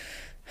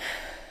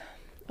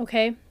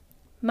 Okay,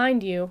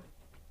 mind you,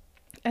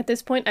 at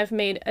this point I've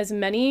made as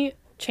many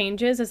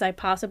changes as I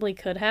possibly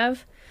could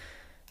have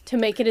to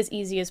make it as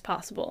easy as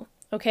possible.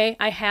 Okay,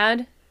 I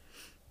had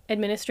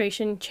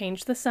administration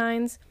change the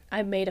signs.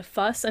 I made a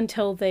fuss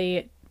until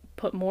they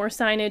put more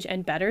signage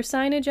and better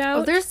signage out.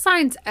 Oh, there's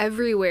signs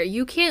everywhere.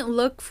 You can't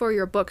look for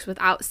your books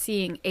without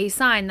seeing a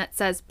sign that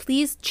says,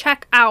 please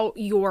check out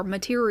your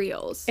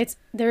materials.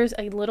 There's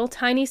a little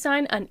tiny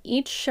sign on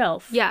each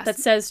shelf that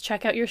says,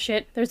 check out your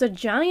shit. There's a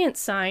giant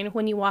sign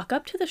when you walk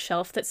up to the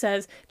shelf that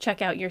says, check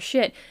out your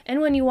shit.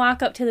 And when you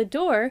walk up to the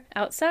door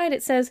outside,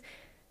 it says,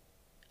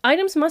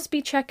 items must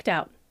be checked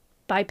out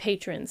by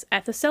patrons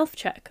at the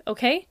self-check,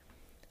 okay?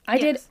 I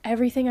did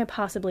everything I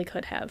possibly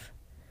could have.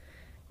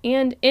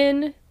 And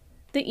in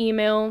the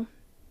email,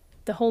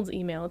 the holds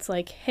email, it's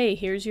like, hey,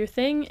 here's your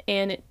thing,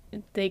 and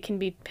they can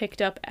be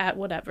picked up at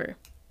whatever.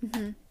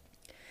 Mm-hmm.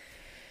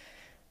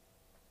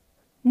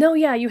 No,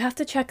 yeah, you have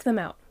to check them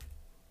out.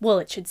 Well,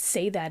 it should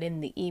say that in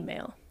the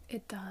email.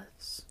 It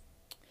does.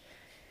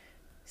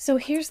 So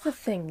here's the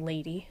thing,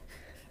 lady.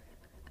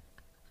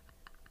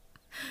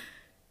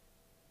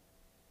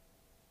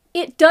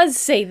 It does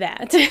say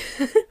that.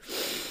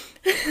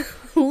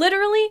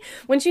 Literally,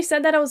 when she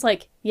said that, I was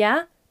like,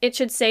 yeah, it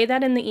should say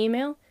that in the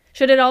email.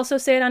 Should it also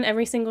say it on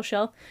every single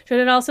shelf? Should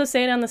it also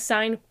say it on the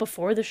sign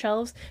before the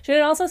shelves? Should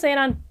it also say it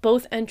on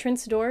both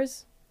entrance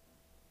doors?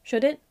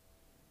 Should it?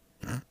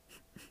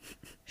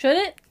 Should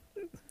it?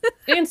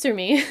 Answer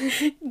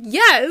me.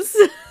 Yes.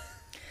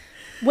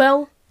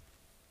 Well,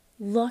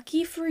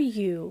 lucky for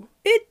you.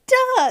 It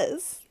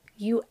does.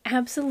 You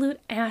absolute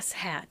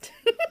asshat.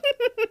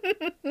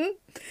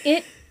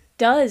 It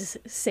does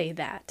say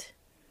that.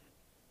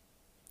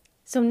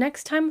 So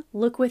next time,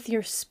 look with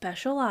your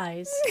special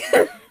eyes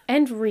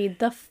and read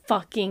the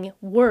fucking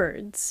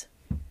words.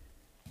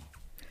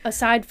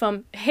 Aside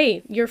from,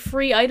 hey, your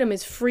free item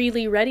is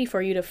freely ready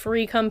for you to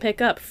free come pick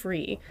up.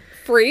 Free.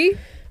 Free?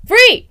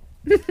 Free!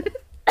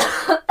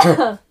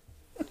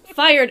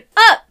 Fired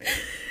up!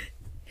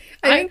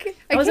 I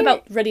I was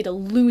about ready to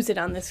lose it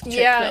on this chick,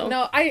 Yeah, though.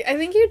 no, I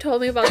think you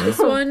told me about this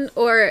one,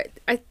 or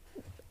I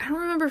don't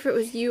remember if it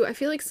was you. I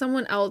feel like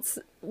someone else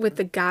with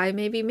the guy,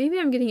 maybe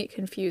I'm getting it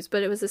confused,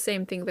 but it was the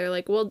same thing. They're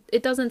like, well,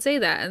 it doesn't say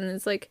that, and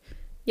it's like,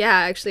 yeah,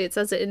 actually, it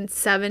says it in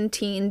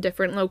 17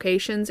 different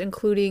locations,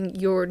 including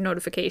your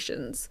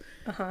notifications,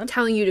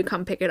 telling you to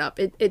come pick it up.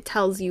 It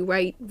tells you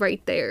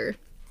right there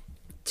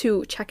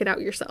to check it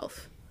out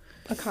yourself.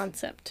 A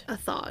concept. A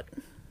thought.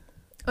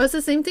 Oh, it's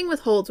the same thing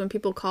with holds when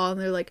people call and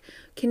they're like,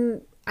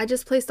 I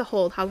just placed a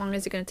hold. How long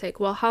is it going to take?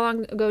 Well, how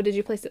long ago did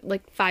you place it?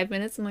 Like 5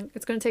 minutes? I'm like,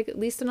 it's going to take at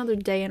least another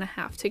day and a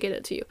half to get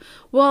it to you.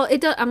 Well,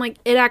 it does. I'm like,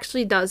 it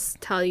actually does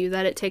tell you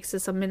that it takes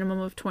us a minimum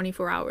of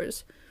 24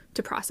 hours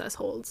to process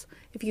holds.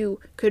 If you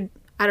could,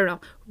 I don't know,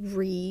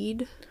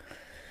 read.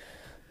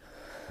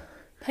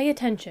 Pay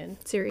attention.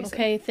 Seriously.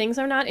 Okay, things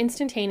are not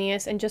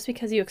instantaneous, and just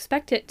because you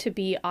expect it to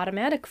be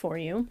automatic for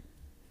you,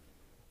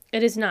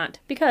 it is not.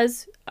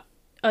 Because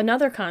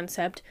another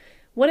concept,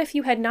 what if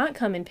you had not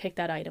come and picked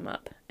that item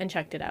up and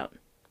checked it out?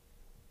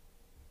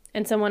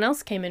 And someone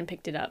else came and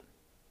picked it up.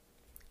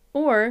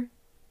 Or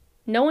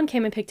no one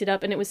came and picked it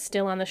up and it was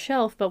still on the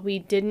shelf, but we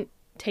didn't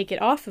take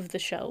it off of the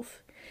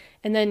shelf.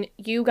 And then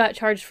you got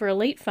charged for a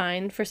late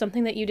fine for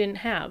something that you didn't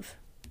have.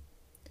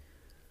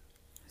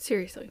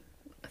 Seriously.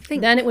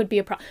 Then it would be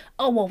a problem.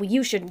 Oh, well,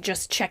 you shouldn't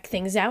just check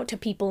things out to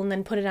people and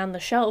then put it on the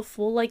shelf.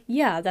 Well, like,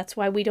 yeah, that's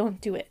why we don't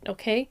do it,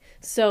 okay?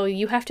 So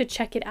you have to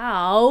check it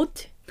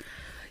out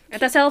at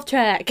the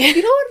self-check.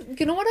 You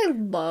know what I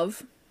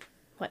love?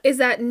 What? Is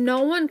that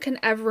no one can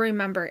ever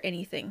remember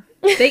anything.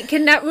 They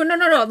can never...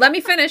 No, let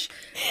me finish.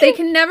 They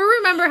can never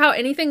remember how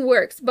anything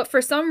works, but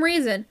for some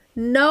reason,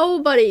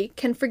 nobody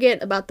can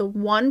forget about the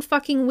one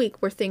fucking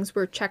week where things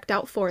were checked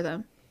out for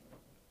them.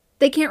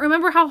 They can't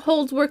remember how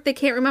holds work. They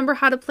can't remember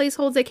how to place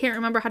holds. They can't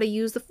remember how to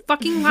use the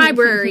fucking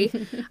library.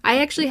 I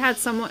actually had a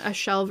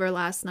shelver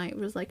last night. It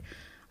was like,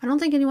 I don't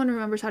think anyone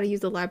remembers how to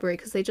use the library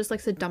because they just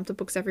like to dump the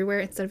books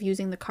everywhere instead of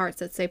using the carts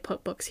that say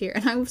put books here.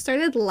 And I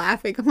started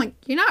laughing. I'm like,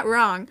 you're not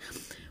wrong.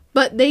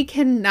 But they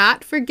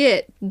cannot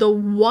forget the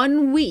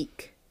 1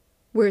 week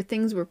where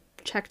things were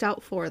checked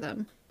out for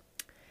them.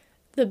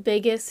 The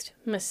biggest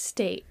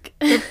mistake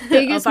The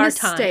biggest of our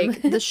mistake.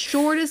 time. The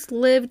shortest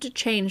lived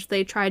change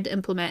they tried to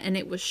implement, and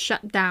it was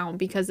shut down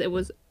because it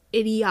was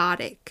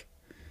idiotic.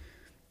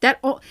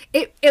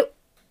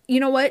 You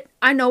know what?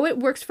 I know it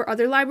works for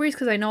other libraries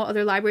because I know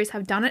other libraries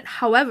have done it.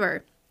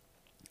 However,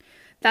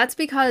 that's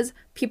because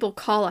people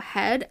call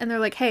ahead and they're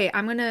like, hey,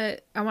 I want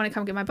to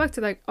come get my book.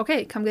 They're like,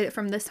 okay, come get it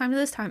from this time to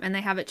this time. And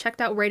they have it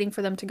checked out waiting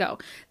for them to go.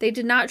 They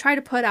did not try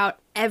to put out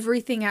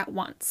everything at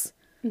once.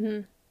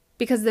 Mm-hmm.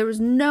 Because there was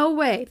no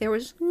way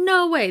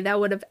that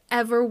would have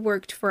ever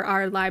worked for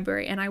our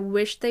library. And I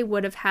wish they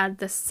would have had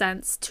the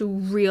sense to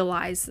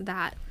realize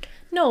that.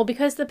 No,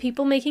 because the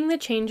people making the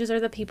changes are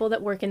the people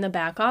that work in the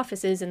back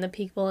offices, and the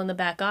people in the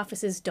back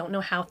offices don't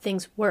know how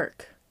things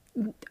work.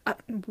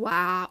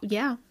 Wow.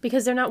 Yeah.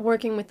 Because they're not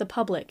working with the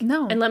public.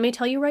 No. And let me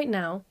tell you right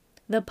now,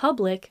 the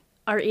public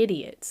are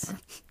idiots.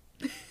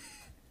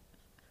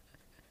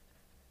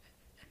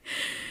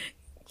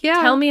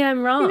 Yeah. Tell me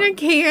I'm wrong. I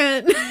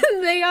can't.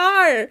 They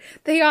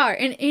are.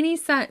 In any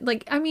sense.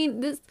 Like, I mean,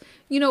 this,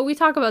 we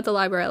talk about the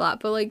library a lot,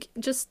 but like,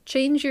 just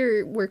change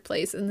your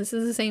workplace. And this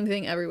is the same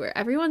thing everywhere.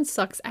 Everyone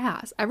sucks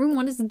ass.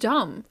 Everyone is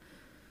dumb.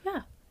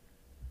 Yeah.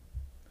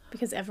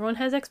 Because everyone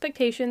has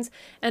expectations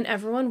and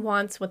everyone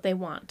wants what they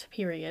want,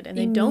 period. And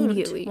they don't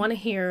want to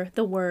hear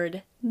the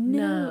word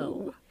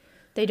no.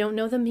 They don't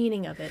know the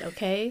meaning of it,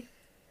 okay?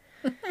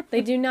 They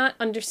do not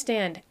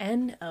understand.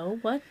 N-O?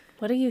 What?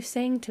 What are you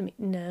saying to me?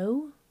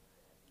 No?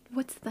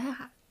 What's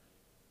that?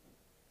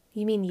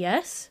 You mean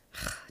yes?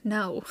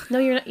 No. No,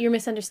 you're not. You're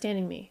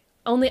misunderstanding me.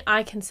 Only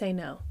I can say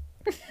no.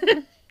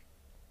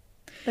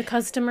 The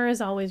customer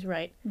is always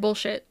right.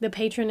 Bullshit. The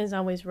patron is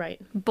always right.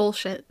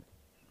 Bullshit.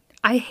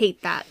 I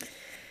hate that.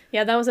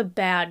 Yeah, that was a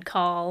bad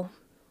call.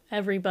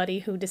 Everybody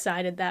who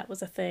decided that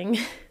was a thing.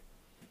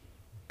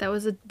 That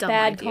was a dumb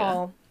bad idea.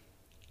 call.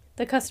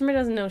 The customer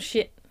doesn't know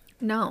shit.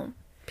 No.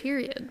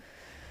 Period.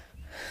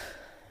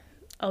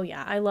 Oh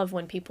yeah, I love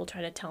when people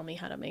try to tell me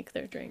how to make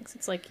their drinks.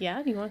 It's like,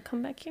 yeah, do you want to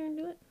come back here and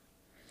do it?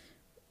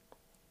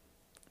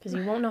 Because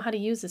you won't know how to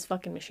use this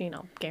fucking machine,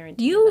 I'll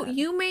guarantee you that.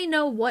 You may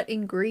know what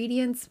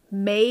ingredients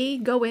may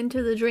go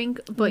into the drink,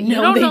 but you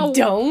no, don't know.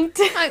 Don't.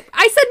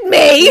 I said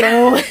may.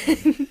 No.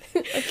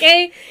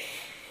 Okay.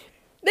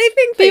 They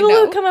think they people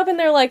know. who come up and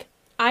they're like,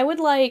 I would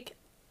like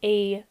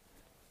a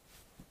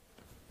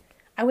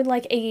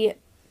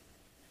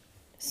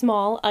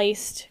small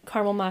iced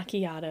caramel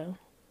macchiato,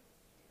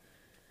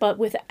 but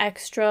with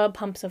extra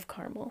pumps of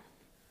caramel.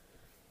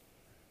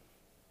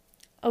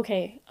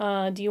 Okay,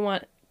 do you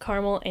want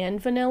caramel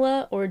and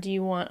vanilla, or do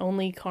you want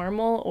only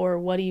caramel, or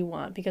what do you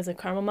want? Because a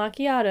caramel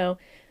macchiato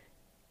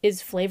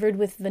is flavored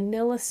with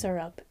vanilla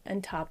syrup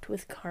and topped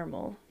with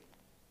caramel.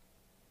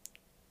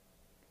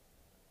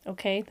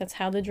 Okay, that's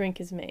how the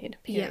drink is made,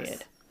 period.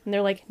 Yes. And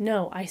they're like,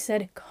 no, I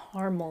said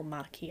caramel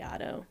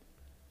macchiato.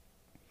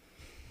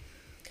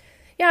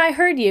 Yeah, I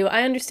heard you.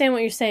 I understand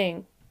what you're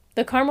saying.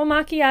 The caramel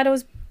macchiato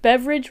is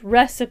beverage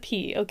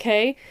recipe,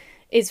 okay,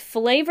 is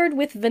flavored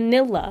with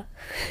vanilla.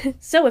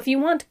 So if you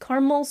want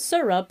caramel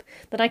syrup,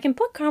 then I can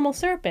put caramel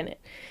syrup in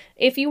it.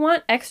 If you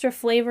want extra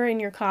flavor in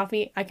your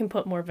coffee, I can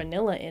put more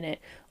vanilla in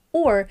it.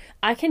 Or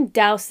I can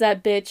douse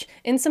that bitch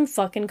in some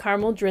fucking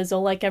caramel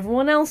drizzle like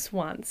everyone else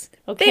wants.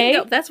 Okay?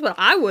 Bingo, that's what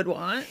I would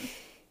want.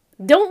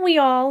 Don't we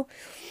all?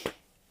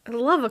 I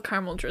love a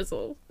caramel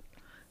drizzle.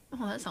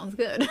 Oh, that sounds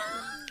good.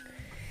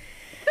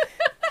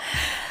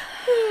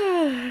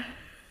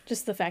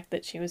 Just the fact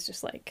that she was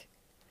just like,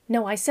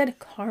 no, I said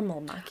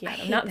caramel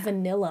macchiato, not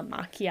vanilla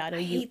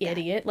macchiato, you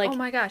idiot. Like, oh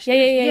my gosh.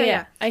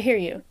 Yeah. I hear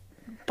you.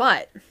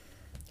 But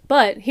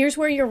Here's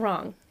where you're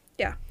wrong.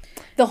 yeah.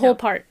 The whole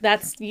part.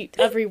 That's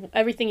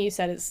everything you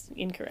said is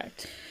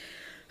incorrect.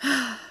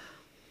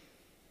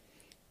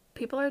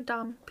 People are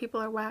dumb. People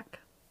are whack.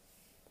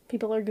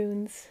 People are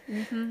goons.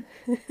 Mm-hmm.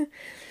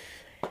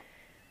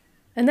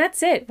 And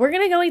that's it. We're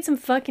gonna go eat some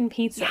fucking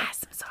pizza.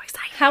 Yes, I'm so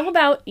excited. How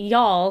about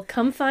y'all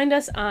come find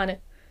us on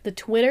the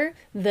Twitter,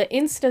 the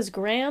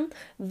Instagram,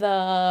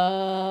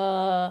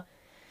 the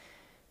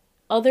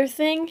other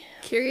thing?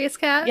 Curious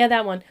Cat? Yeah,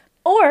 that one.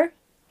 Or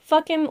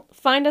fucking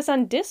find us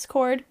on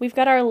Discord. We've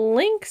got our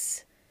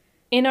links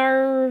in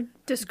our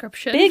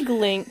Description. big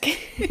link.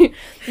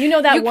 You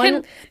know that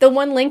the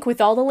one link with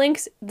all the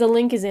links? The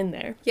link is in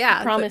there. Yeah.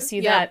 I promise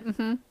you that.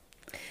 Mm-hmm.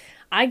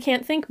 I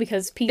can't think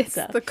because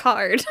pizza. It's the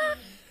card.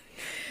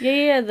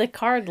 Yeah, the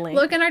card link.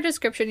 Look in our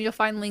description. You'll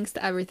find links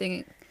to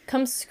everything.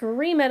 Come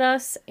scream at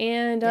us,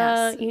 and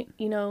Yes.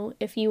 you know,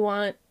 if you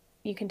want,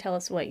 you can tell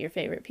us what your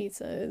favorite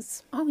pizza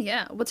is. Oh,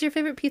 yeah. What's your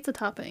favorite pizza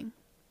topping?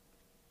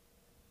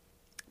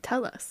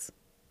 Tell us.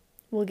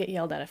 We'll get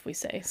yelled at if we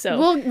say so.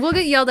 We'll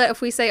get yelled at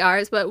if we say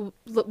ours, but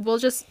we'll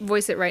just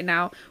voice it right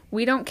now.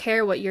 We don't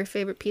care what your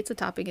favorite pizza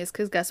topping is,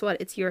 because guess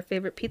what? It's your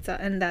favorite pizza,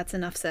 and that's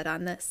enough said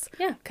on this.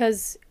 Yeah,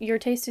 because your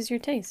taste is your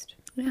taste.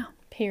 Yeah.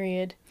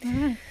 Period. All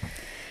right.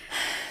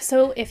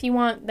 So if you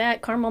want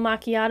that caramel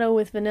macchiato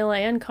with vanilla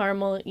and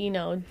caramel, you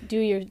know, do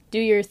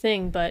your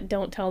thing, but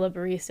don't tell the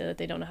barista that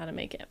they don't know how to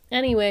make it.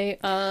 Anyway,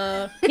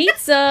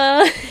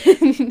 pizza.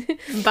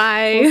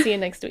 Bye. We'll see you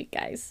next week,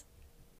 guys.